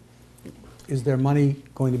filtering? is there money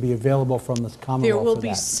going to be available from the There Commonwealth will for be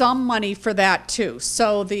that? some money for that too.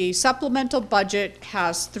 So the supplemental budget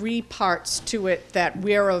has three parts to it that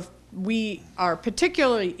we are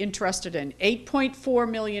particularly interested in.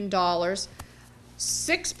 $8.4 million.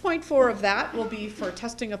 6.4 of that will be for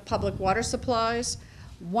testing of public water supplies.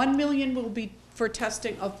 1 million will be for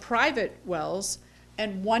testing of private wells,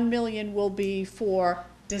 and 1 million will be for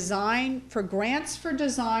grants for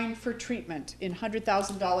design for treatment in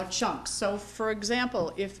 $100,000 chunks. So for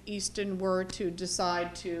example, if Easton were to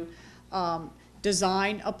decide to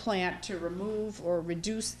design a plant to remove or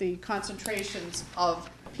reduce the concentrations of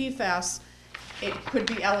PFAS, it could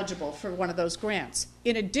be eligible for one of those grants.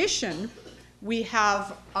 In addition, we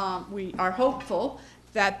are hopeful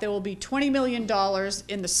that there will be $20 million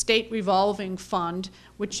in the state revolving fund,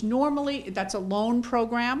 which normally, that's a loan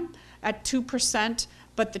program at 2%,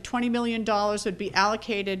 but the $20 million would be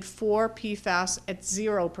allocated for PFAS at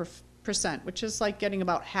 0%, which is like getting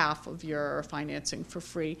about half of your financing for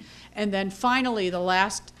free. And then finally, the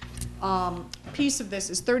last piece of this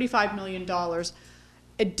is $35 million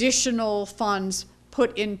additional funds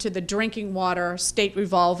put into the drinking water state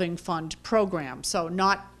revolving fund program. So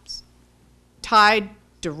not tied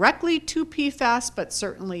directly to PFAS, but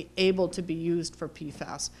certainly able to be used for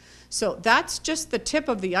PFAS. So that's just the tip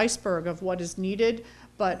of the iceberg of what is needed,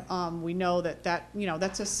 but we know that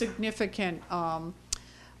that's a significant,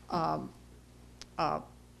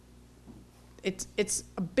 it's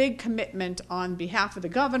a big commitment on behalf of the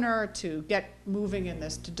governor to get moving in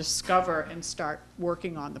this, to discover and start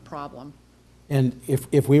working on the problem. And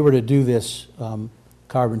if we were to do this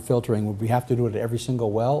carbon filtering, would we have to do it at every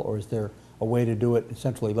single well, or is there a way to do it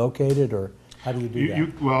centrally located, or how do you do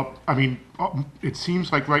that? Well, I mean, it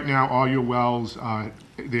seems like right now all your wells,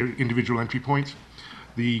 they're individual entry points.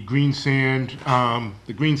 The green sand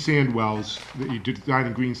wells that you design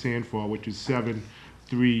in green sand for, which is 7,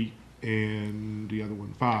 3, and the other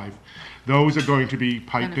one 5, those are going to be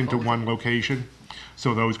piped into one location.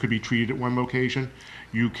 So those could be treated at one location.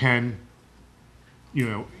 You can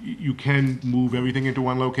move everything into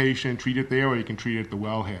one location, treat it there, or you can treat it at the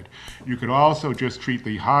wellhead. You could also just treat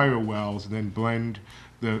the higher wells and then blend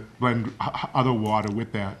other water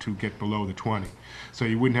with that to get below the 20. So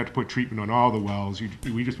you wouldn't have to put treatment on all the wells.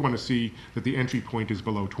 We just want to see that the entry point is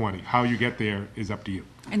below 20. How you get there is up to you.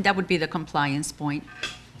 And that would be the compliance point.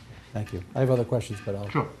 Thank you. I have other questions, but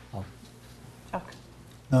Sure. Chuck.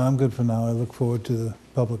 No, I'm good for now. I look forward to the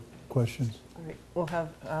public questions. All right, we'll have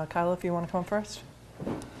Kyla, if you want to come first.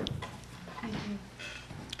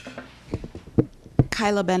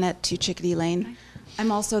 Kyla Bennett, 2 Chickadee Lane. I'm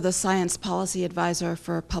also the Science Policy Advisor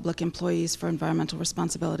for Public Employees for Environmental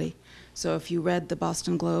Responsibility. So if you read the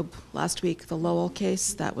Boston Globe last week, the Lowell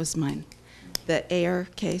case, that was mine. The Ayer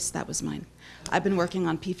case, that was mine. I've been working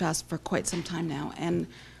on PFAS for quite some time now, and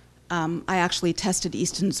I actually tested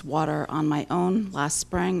Easton's water on my own last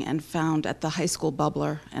spring and found at the high school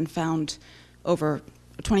bubbler and found over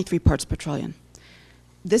 23 parts per trillion.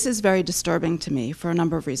 This is very disturbing to me for a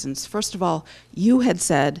number of reasons. First of all, you had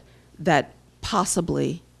said that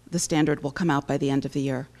possibly the standard will come out by the end of the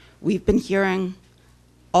year. We've been hearing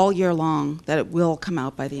all year long that it will come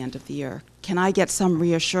out by the end of the year. Can I get some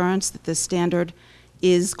reassurance that this standard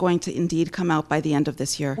is going to indeed come out by the end of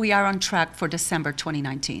this year? We are on track for December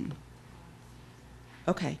 2019.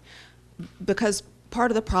 Okay, because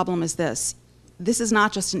part of the problem is this. This is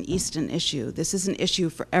not just an Easton issue. This is an issue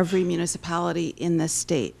for every municipality in this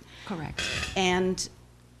state. Correct. And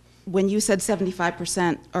when you said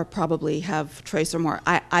 75% or probably have trace or more,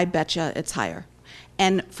 I bet you it's higher.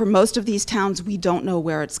 And for most of these towns, we don't know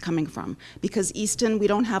where it's coming from. Because Easton, we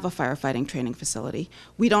don't have a firefighting training facility.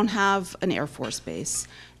 We don't have an Air Force base.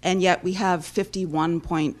 And yet we have 51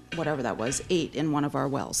 point, whatever that was, 8 in one of our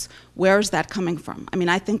wells. Where is that coming from? I mean,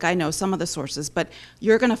 I think I know some of the sources, but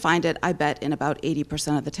you're going to find it, I bet, in about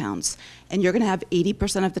 80% of the towns. And you're going to have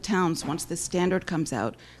 80% of the towns, once this standard comes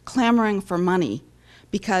out, clamoring for money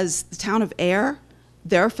because the town of Ayer,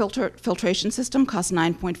 their filtration system costs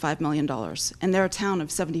 $9.5 million, and they're a town of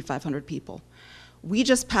 7,500 people. We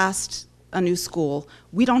just passed a new school.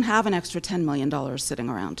 We don't have an extra $10 million sitting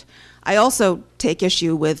around. I also take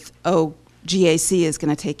issue with, GAC is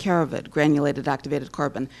going to take care of it, granulated activated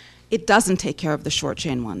carbon. It doesn't take care of the short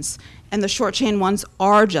chain ones. And the short chain ones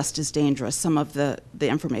are just as dangerous. Some of the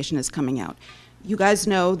information is coming out. You guys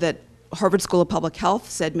know that Harvard School of Public Health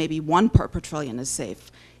said maybe 1 part per trillion is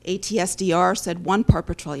safe. ATSDR said 1 part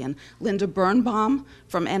per trillion. Linda Birnbaum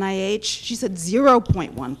from NIH, she said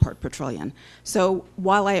 0.1 part per trillion. So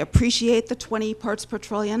while I appreciate the 20 parts per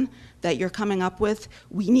trillion that you're coming up with,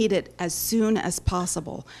 we need it as soon as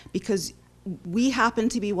possible because we happen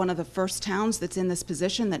to be one of the first towns that's in this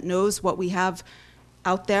position that knows what we have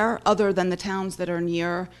out there, other than the towns that are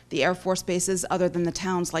near the Air Force bases, other than the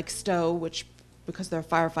towns like Stowe, which, because they're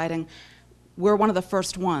firefighting, we're one of the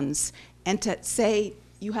first ones. And to say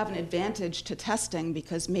you have an advantage to testing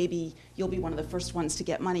because maybe you'll be one of the first ones to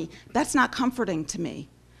get money, that's not comforting to me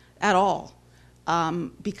at all.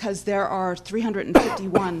 Because there are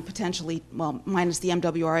 351 potentially, well, minus the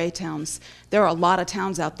MWRA towns, there are a lot of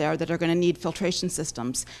towns out there that are going to need filtration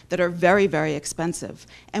systems that are very, very expensive.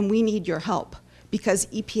 And we need your help because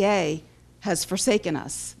EPA has forsaken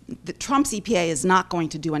us. Trump's EPA is not going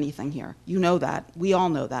to do anything here. You know that. We all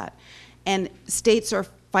know that. And states are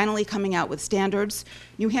finally coming out with standards.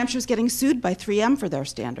 New Hampshire's getting sued by 3M for their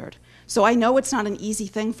standard. So I know it's not an easy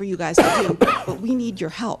thing for you guys to do, but we need your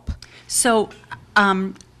help. So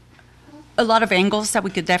a lot of angles that we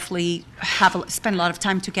could definitely spend a lot of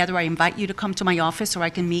time together. I invite you to come to my office or I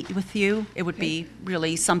can meet with you. It would be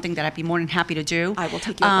really something that I'd be more than happy to do. I will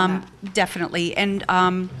take you up on that. Definitely. And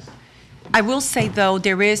I will say, though,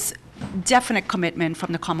 there is definite commitment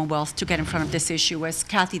from the Commonwealth to get in front of this issue. As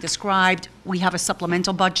Kathy described, we have a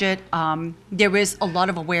supplemental budget. There is a lot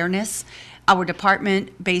of awareness. Our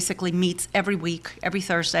department basically meets every week, every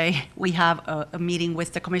Thursday. We have a meeting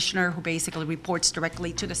with the commissioner who basically reports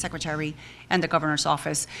directly to the secretary and the governor's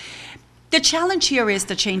office. The challenge here is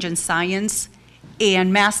the change in science,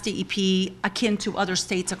 and Mass DEP, akin to other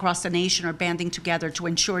states across the nation, are banding together to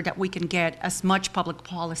ensure that we can get as much public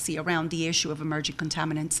policy around the issue of emerging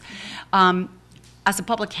contaminants. As a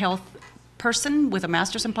public health person with a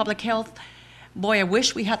master's in public health, boy, I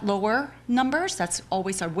wish we had lower numbers. That's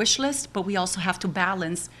always our wish list, but we also have to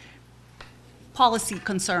balance policy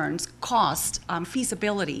concerns, cost,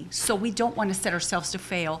 feasibility. So we don't want to set ourselves to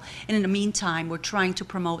fail. And in the meantime, we're trying to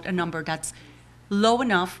promote a number that's low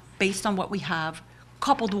enough based on what we have,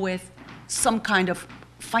 coupled with some kind of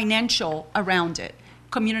financial around it,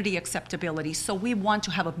 community acceptability. So we want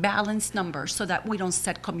to have a balanced number so that we don't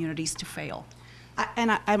set communities to fail.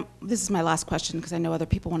 This is my last question because I know other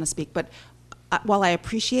people want to speak, but while I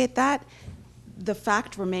appreciate that, the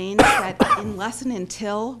fact remains that unless and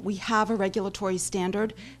until we have a regulatory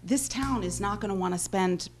standard, this town is not going to want to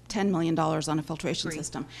spend $10 million on a filtration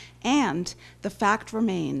system. And the fact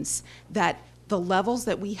remains that the levels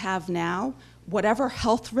that we have now, whatever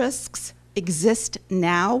health risks exist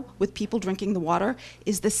now with people drinking the water,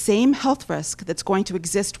 is the same health risk that's going to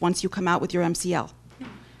exist once you come out with your MCL.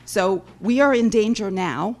 So we are in danger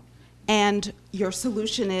now, and your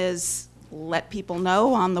solution is let people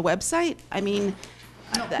know on the website? I mean...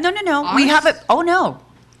 No. We have it. Oh, no.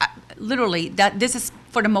 Literally, this is,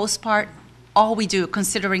 for the most part, all we do,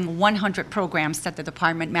 considering 100 programs that the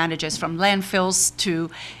department manages, from landfills to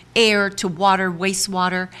air to water,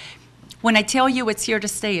 wastewater. When I tell you it's here to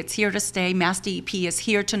stay, it's here to stay. Mass DEP is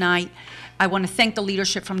here tonight. I want to thank the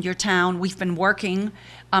leadership from your town. We've been working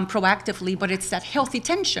proactively, but it's that healthy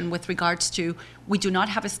tension with regards to we do not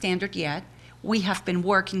have a standard yet. We have been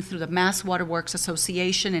working through the Mass Waterworks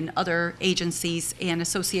Association and other agencies and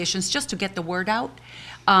associations just to get the word out.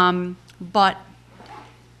 But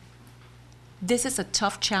this is a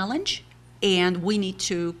tough challenge, and we need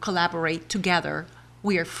to collaborate together.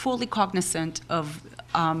 We are fully cognizant of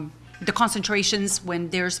the concentrations.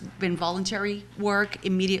 When there's been voluntary work,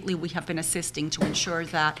 immediately we have been assisting to ensure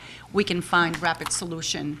that we can find rapid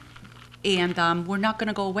solution. And we're not going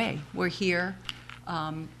to go away. We're here.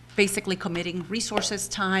 Basically committing resources,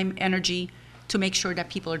 time, energy to make sure that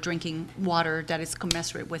people are drinking water that is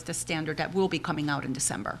commensurate with the standard that will be coming out in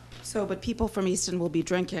December. So, but people from Easton will be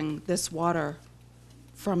drinking this water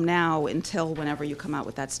from now until whenever you come out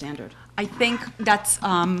with that standard. I think that's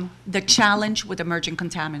the challenge with emerging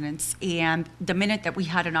contaminants. And the minute that we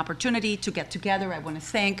had an opportunity to get together, I want to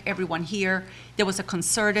thank everyone here. There was a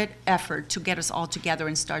concerted effort to get us all together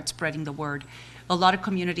and start spreading the word. A lot of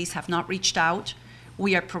communities have not reached out.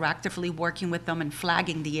 We are proactively working with them and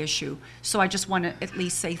flagging the issue. So I just want to at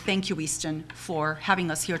least say thank you, Easton, for having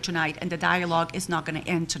us here tonight. And the dialogue is not going to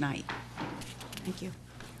end tonight. Thank you.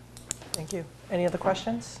 Thank you. Any other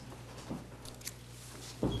questions?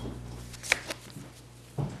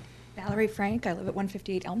 Valerie Frank, I live at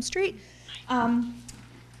 158 Elm Street. Let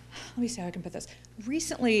me see how I can put this.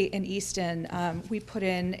 Recently in Easton, we put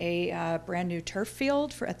in a brand new turf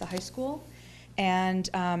field at the high school. And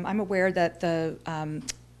I'm aware that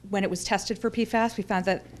when it was tested for PFAS, we found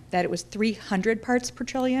that it was 300 parts per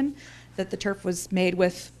trillion, that the turf was made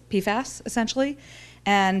with PFAS, essentially.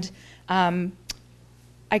 And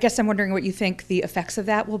I guess I'm wondering what you think the effects of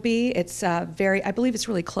that will be. It's I believe it's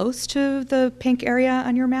really close to the pink area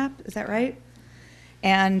on your map. Is that right?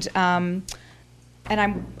 And And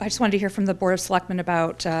I just wanted to hear from the Board of Selectmen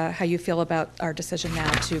about how you feel about our decision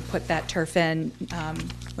now to put that turf in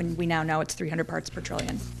when we now know it's 300 parts per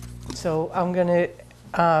trillion. So I'm going to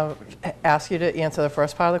ask you to answer the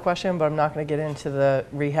first part of the question, but I'm not going to get into the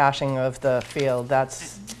rehashing of the field.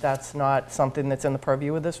 That's not something that's in the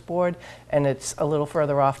purview of this board, and it's a little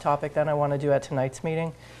further off topic than I want to do at tonight's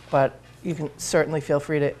meeting. But you can certainly feel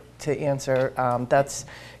free to answer. That's,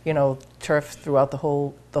 turf throughout the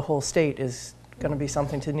whole state is going to be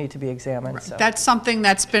something to need to be examined. Right. So. That's something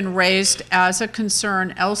that's been raised as a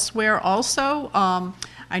concern elsewhere also.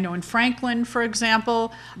 I know in Franklin, for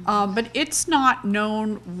example, but it's not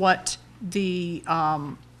known what the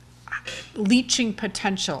leaching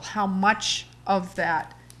potential, how much of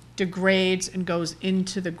that degrades and goes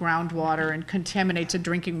into the groundwater and contaminates a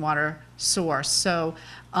drinking water source. So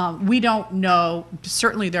we don't know.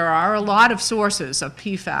 Certainly there are a lot of sources of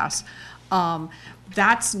PFAS.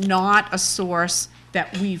 That's not a source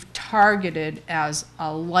that we've targeted as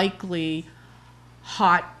a likely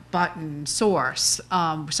hot button source.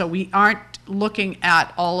 So we aren't looking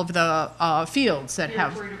at all of the fields that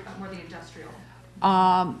have More the industrial.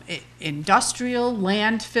 Industrial,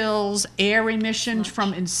 landfills, air emissions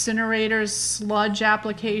from incinerators, sludge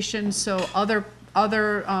applications, so other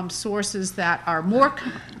sources that are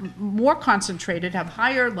more concentrated, have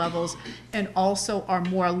higher levels, and also are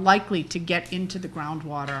more likely to get into the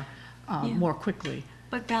groundwater more quickly.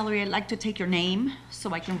 But Valerie, I'd like to take your name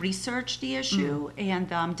so I can research the issue. And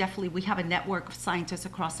definitely, we have a network of scientists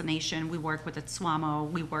across the nation. We work with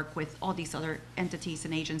SWAMO, we work with all these other entities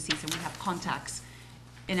and agencies, and we have contacts.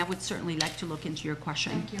 And I would certainly like to look into your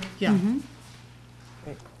question. Thank you. Yeah.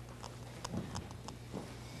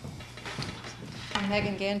 I'm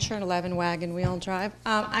Megan Gancher, 11 Wagon Wheel Drive.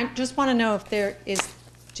 I just want to know if there is,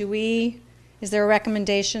 is there a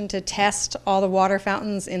recommendation to test all the water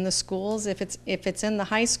fountains in the schools? If it's in the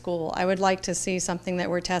high school, I would like to see something that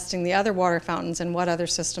we're testing the other water fountains and what other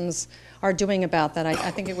systems are doing about that.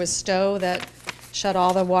 I think it was Stowe that shut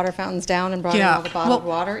all the water fountains down and brought in all the bottled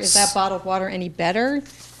water. Is that bottled water any better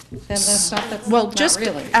than the stuff that's Well, just not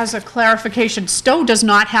really? as a clarification, Stowe does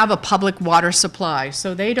not have a public water supply,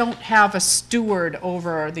 so they don't have a steward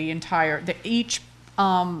over the entire, each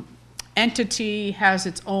entity has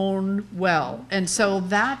its own well. And so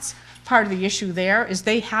that's part of the issue there, is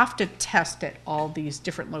they have to test at all these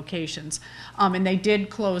different locations. And they did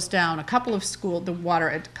close down a couple of the water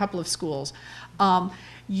at a couple of schools.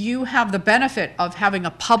 You have the benefit of having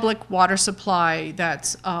a public water supply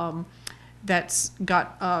that's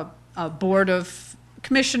got a board of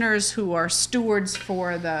commissioners who are stewards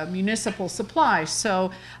for the municipal supply.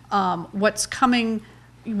 So what's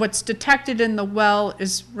detected in the well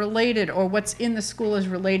is related, or what's in the school is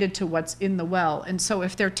related to what's in the well. And so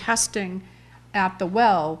if they're testing at the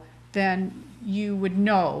well, then you would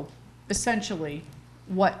know essentially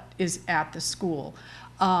what is at the school.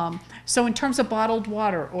 So in terms of bottled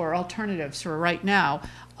water or alternatives for right now,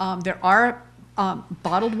 there are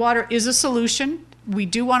bottled water is a solution. We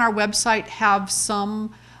do on our website have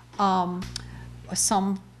some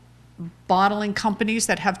bottling companies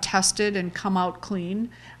that have tested and come out clean.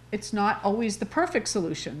 It's not always the perfect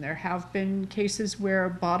solution. There have been cases where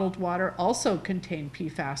bottled water also contained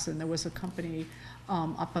PFAS, and there was a company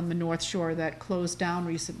up on the North Shore that closed down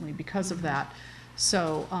recently because of that.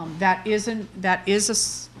 So that is a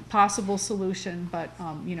possible solution, but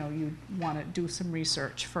you want to do some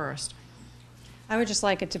research first. I would just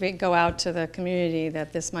like it to go out to the community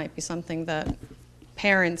that this might be something that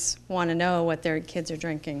parents want to know what their kids are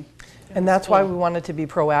drinking. And that's why we wanted to be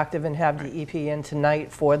proactive and have the EP in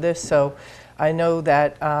tonight for this. So I know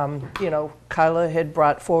that, Kyla had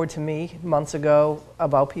brought forward to me months ago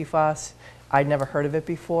about PFOS. I'd never heard of it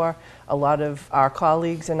before. A lot of our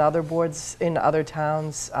colleagues in other boards in other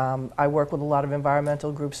towns, I work with a lot of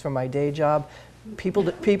environmental groups for my day job.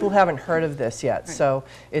 People haven't heard of this yet. So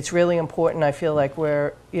it's really important. I feel like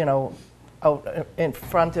we're, out in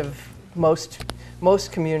front of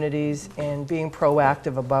most communities and being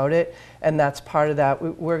proactive about it, and that's part of that.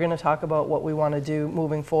 We're going to talk about what we want to do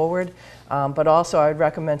moving forward, but also I'd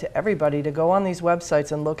recommend to everybody to go on these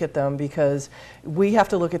websites and look at them, because we have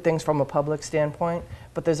to look at things from a public standpoint,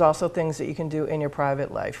 but there's also things that you can do in your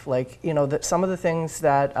private life, like that some of the things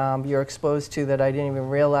that you're exposed to that I didn't even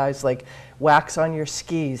realize, like wax on your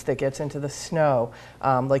skis that gets into the snow,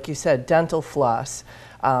 like you said, dental floss.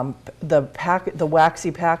 The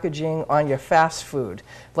waxy packaging on your fast food.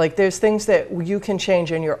 Like, there's things that you can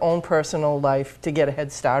change in your own personal life to get a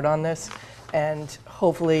head start on this, and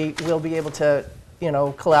hopefully we'll be able to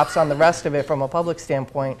collapse on the rest of it from a public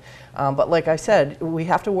standpoint. But like I said, we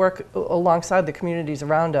have to work alongside the communities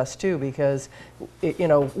around us too, because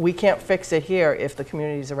we can't fix it here if the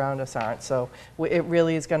communities around us aren't. So it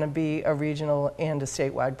really is going to be a regional and a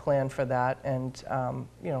statewide plan for that, and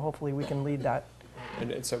hopefully we can lead that.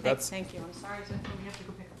 And so that's. Thank you. I'm sorry, we have to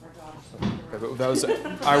go pick up our dogs. Okay,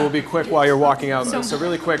 but I will be quick while you're walking out. So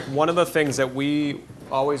really quick, one of the things that we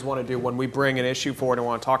always want to do when we bring an issue forward and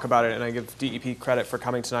want to talk about it, and I give DEP credit for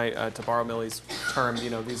coming tonight, to borrow Millie's term,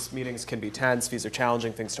 these meetings can be tense, these are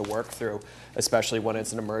challenging things to work through, especially when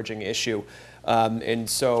it's an emerging issue. And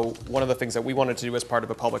so one of the things that we wanted to do as part of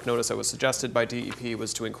a public notice that was suggested by DEP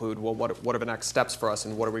was to include, well, what are the next steps for us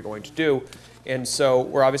and what are we going to do? And so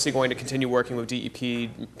we're obviously going to continue working with DEP,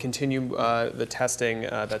 continue the testing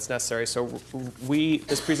that's necessary. So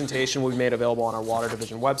this presentation will be made available on our Water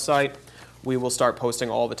Division website. We will start posting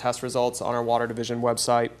all the test results on our Water Division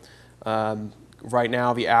website. Right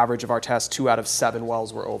now, the average of our tests, 2 out of 7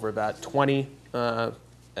 wells were over that 20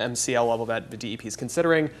 MCL level that the DEP is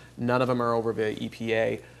considering. None of them are over the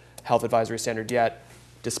EPA health advisory standard yet.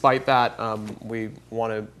 Despite that, we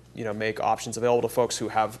want to make options available to folks who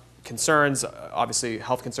have concerns. Obviously,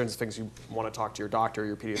 health concerns is things you want to talk to your doctor or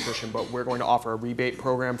your pediatrician, but we're going to offer a rebate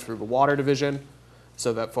program through the Water Division,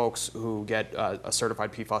 so that folks who get a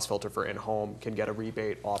certified PFOS filter for in-home can get a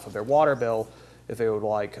rebate off of their water bill if they would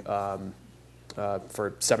like,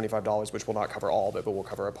 for $75, which will not cover all of it, but will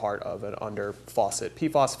cover a part of an under-faucet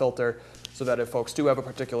PFOS filter, so that if folks do have a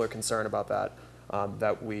particular concern about that,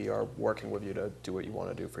 that we are working with you to do what you want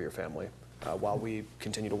to do for your family, while we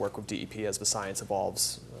continue to work with DEP as the science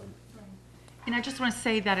evolves. And I just want to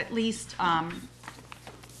say that at least,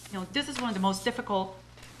 this is one of the most difficult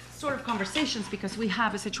sort of conversations, because we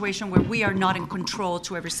have a situation where we are not in control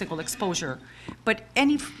to every single exposure. But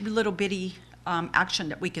any little bitty action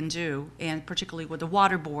that we can do, and particularly with the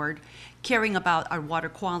water board, caring about our water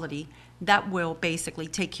quality, that will basically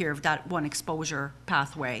take care of that one exposure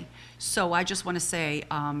pathway. So I just want to say,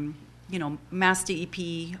 Mass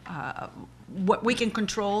DEP, what we can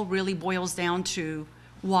control really boils down to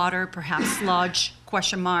water, perhaps sludge,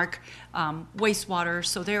 question mark, wastewater.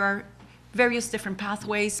 So there are various different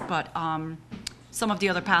pathways, but some of the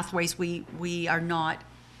other pathways we are not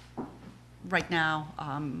right now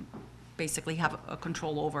basically have a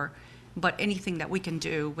control over. But anything that we can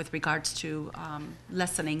do with regards to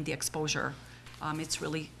lessening the exposure, it's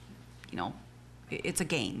really, it's a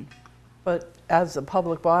gain. But as a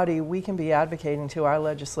public body, we can be advocating to our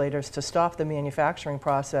legislators to stop the manufacturing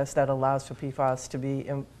process that allows for PFOS to be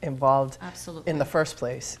involved Absolutely. in the first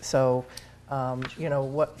place. So,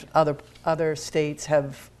 what other states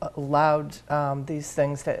have allowed these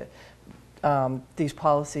things to, these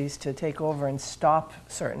policies to take over and stop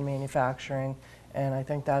certain manufacturing, and I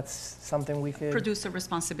think that's something we could Producer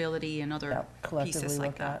responsibility and other collectively pieces like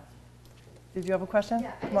look that. at. Did you have a question?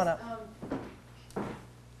 Yeah, Come on up.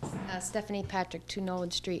 Stephanie Patrick, 2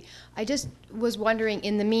 Nolan Street. I just was wondering,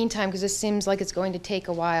 in the meantime, because this seems like it's going to take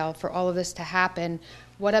a while for all of this to happen,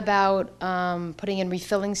 what about putting in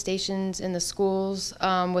refilling stations in the schools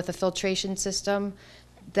with a filtration system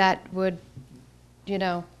that would,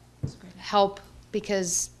 help?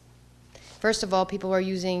 Because first of all, people are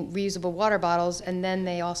using reusable water bottles, and then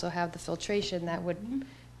they also have the filtration that would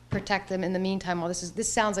protect them in the meantime. Well,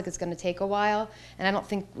 this sounds like it's going to take a while, and I don't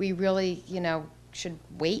think we really, should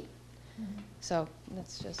wait. So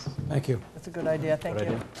that's just. Thank you. That's a good idea. Thank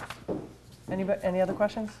Good you. Any other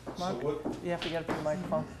questions? Mark? You have to get up to the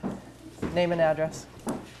microphone. Name and address.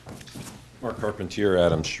 Mark Carpentier,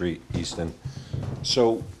 Adams Street, Easton.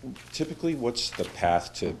 So typically, what's the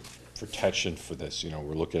path to protection for this?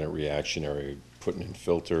 We're looking at reactionary, putting in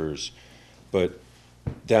filters, but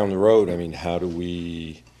down the road, how do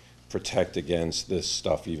we protect against this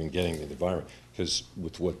stuff even getting to the environment? Because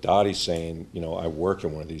with what Dottie's saying, I work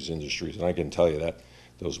in one of these industries, and I can tell you that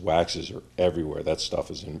those waxes are everywhere. That stuff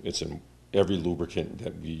it's in every lubricant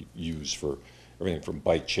that we use for everything from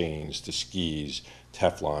bike chains to skis.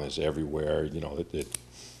 Teflon is everywhere.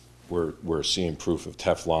 We're seeing proof of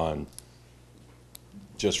Teflon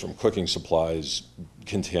just from cooking supplies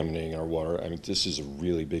contaminating our water. This is a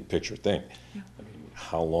really big picture thing. Yeah.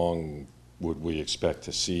 How long would we expect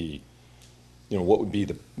to see? What would be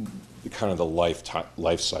the kind of the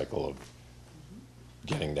life cycle of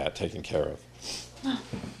getting that taken care of?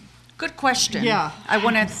 Good question. Yeah. I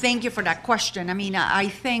want to thank you for that question. I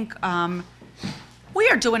think we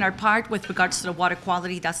are doing our part with regards to the water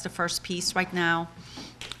quality. That's the first piece right now.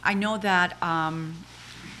 I know that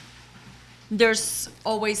there's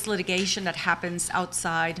always litigation that happens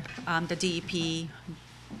outside the DEP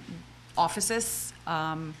offices.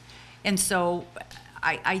 And so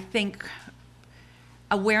I think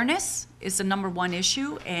awareness is the number one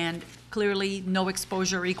issue, and clearly no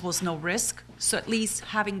exposure equals no risk. So at least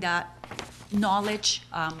having that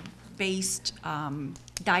knowledge-based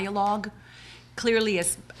dialogue. Clearly,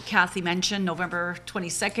 as Kathy mentioned, November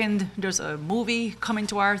 22nd, there's a movie coming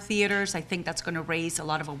to our theaters. I think that's going to raise a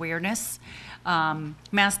lot of awareness.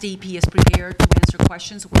 Mass DEP is prepared to answer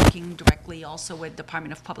questions, working directly also with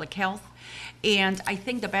Department of Public Health. And I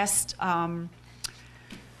think the best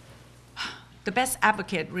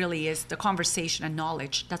advocate really is the conversation and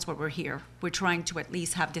knowledge. That's what we're here. We're trying to at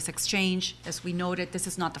least have this exchange. As we noted, this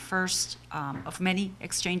is not the first of many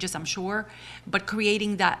exchanges, I'm sure, but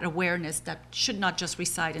creating that awareness that should not just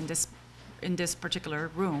reside in this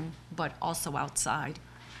particular room, but also outside.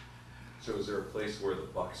 So is there a place where the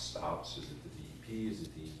buck stops? Is it the DEP? Is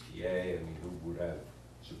it the EPA? I mean, who would have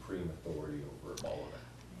supreme authority over all of that?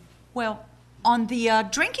 Well, on the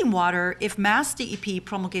drinking water, if Mass DEP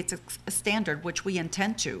promulgates a standard, which we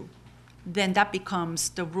intend to, then that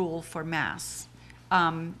becomes the rule for Mass,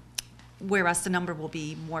 whereas the number will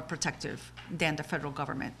be more protective than the federal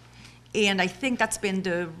government. And I think that's been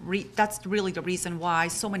that's really the reason why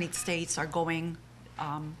so many states are going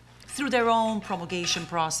through their own promulgation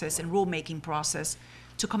process and rulemaking process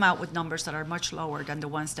to come out with numbers that are much lower than the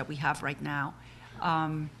ones that we have right now.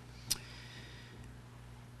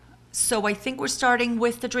 So I think we're starting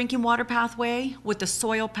with the drinking water pathway. With the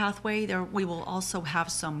soil pathway, we will also have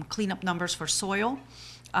some cleanup numbers for soil.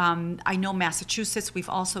 I know Massachusetts, we've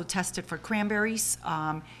also tested for cranberries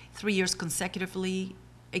 3 years consecutively,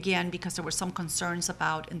 again, because there were some concerns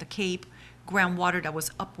about in the Cape, groundwater that was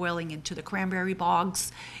upwelling into the cranberry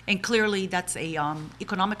bogs. And clearly that's a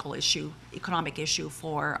economic issue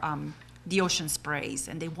for the ocean sprays,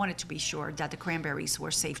 and they wanted to be sure that the cranberries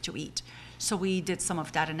were safe to eat. So we did some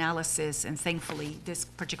of that analysis, and thankfully this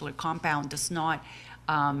particular compound does not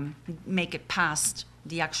make it past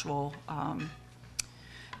the actual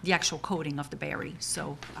coating of the berry.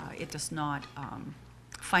 So it does not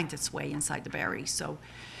find its way inside the berry. So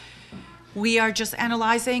we are just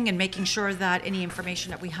analyzing and making sure that any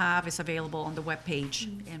information that we have is available on the webpage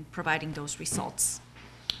and providing those results.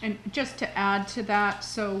 And just to add to that,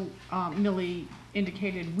 so Millie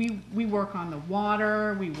indicated we work on the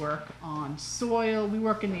water, we work on soil, we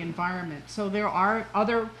work in the environment. So there are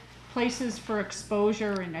other places for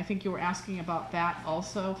exposure, and I think you were asking about that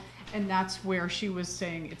also. And that's where she was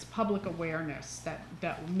saying it's public awareness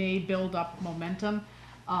that may build up momentum,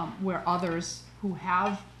 where others who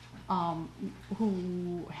have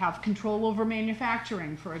control over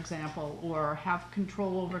manufacturing, for example, or have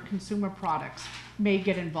control over consumer products may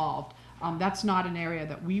get involved. That's not an area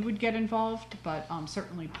that we would get involved, but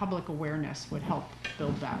certainly public awareness would help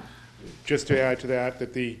build that. Just to add to that,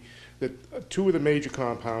 that two of the major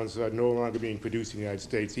compounds are no longer being produced in the United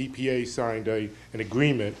States. EPA signed an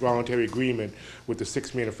agreement, voluntary agreement, with the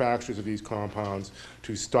 6 manufacturers of these compounds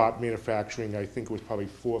to stop manufacturing. I think it was probably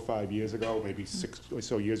 4 or 5 years ago, maybe 6 or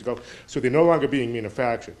so years ago. So they're no longer being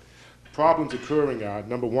manufactured. Problems occurring are,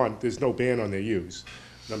 number one, there's no ban on their use.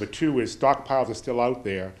 Number two is stockpiles are still out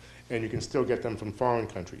there, and you can still get them from foreign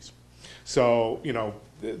countries. So, you know,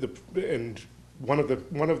 and one of the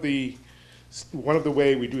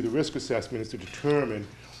way we do the risk assessment is to determine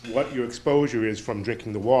what your exposure is from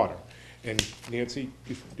drinking the water. And Nancy,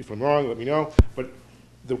 if I'm wrong, let me know. But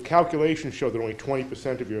the calculations show that only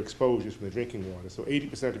 20% of your exposure is from the drinking water. So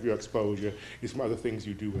 80% of your exposure is from other things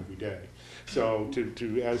you do every day. So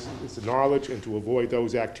as it's the knowledge, and to avoid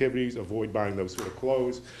those activities, avoid buying those sort of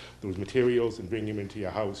clothes, those materials, and bring them into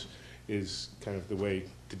your house is kind of the way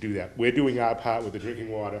to do that. We're doing our part with the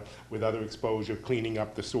drinking water, with other exposure, cleaning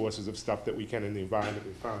up the sources of stuff that we can in the environment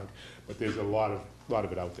we find. But there's a lot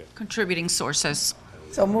of it out there. Contributing sources.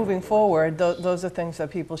 So moving forward, those are things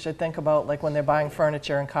that people should think about, like when they're buying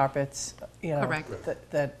furniture and carpets, you know, Correct.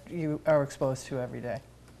 that you are exposed to every day.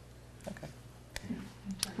 Okay.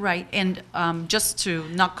 Right, and just to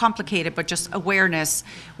not complicate it, but just awareness,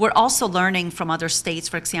 we're also learning from other states.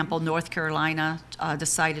 For example, North Carolina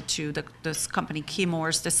decided to, this company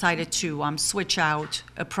Chemours decided to switch out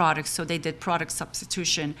a product, so they did product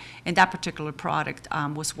substitution, and that particular product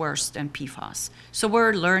was worse than PFOS. So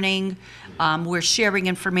we're learning, we're sharing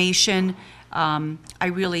information.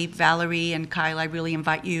 Valerie and Kyle, I really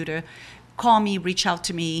invite you to call me, reach out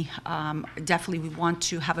to me. Definitely we want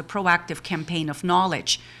to have a proactive campaign of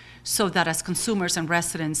knowledge so that as consumers and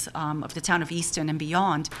residents of the town of Easton and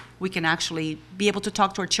beyond, we can actually be able to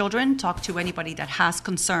talk to our children, talk to anybody that has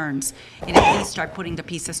concerns, and at least start putting the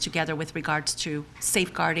pieces together with regards to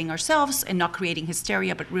safeguarding ourselves and not creating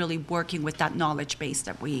hysteria, but really working with that knowledge base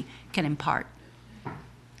that we can impart.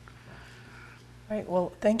 Right,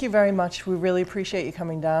 well, thank you very much. We really appreciate you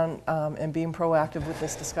coming down and being proactive with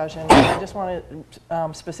this discussion. I just want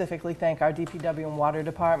to specifically thank our DPW and Water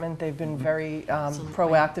Department. They've been very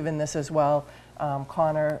proactive in this as well.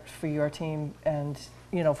 Connor, for your team, and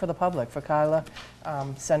for the public, for Kyla,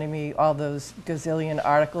 sending me all those gazillion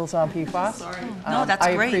articles on PFOS. Sorry. No, that's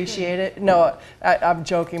I great. appreciate it. No, I'm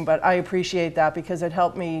joking, but I appreciate that because it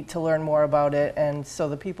helped me to learn more about it. And so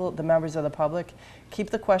the members of the public, keep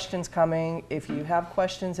the questions coming. If you have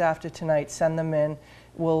questions after tonight, send them in.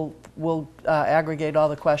 We'll aggregate all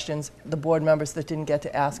the questions, the board members that didn't get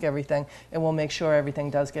to ask everything, and we'll make sure everything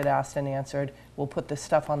does get asked and answered. We'll put this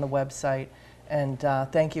stuff on the website. And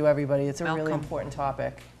thank you, everybody. It's a really Welcome. important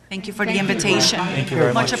topic. Thank you for the invitation. Thank you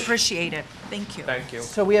very much. Much appreciated. Thank you. Thank you.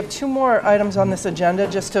 So we have 2 more items on this agenda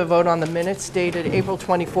just to vote on the minutes dated April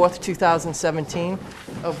 24th, 2017,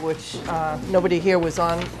 of which nobody here was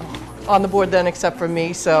on the board then except for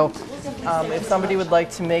me. So if somebody would like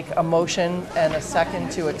to make a motion and a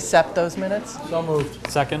second to accept those minutes. So moved.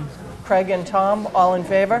 Second? Craig and Tom, all in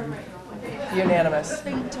favor? Unanimous.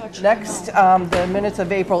 Next, the minutes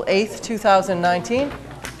of April 8th, 2019.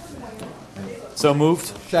 So moved.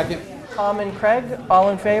 Second. Tom and Craig, all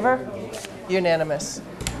in favor? Unanimous.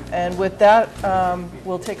 And with that,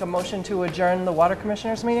 we'll take a motion to adjourn the Water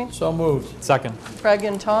Commissioners meeting. So moved. Second. Craig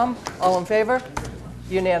and Tom, all in favor?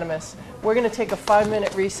 Unanimous. We're going to take a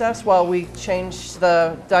 5-minute recess while we change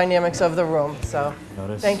the dynamics of the room. So,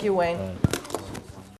 Notice. thank you, Wayne.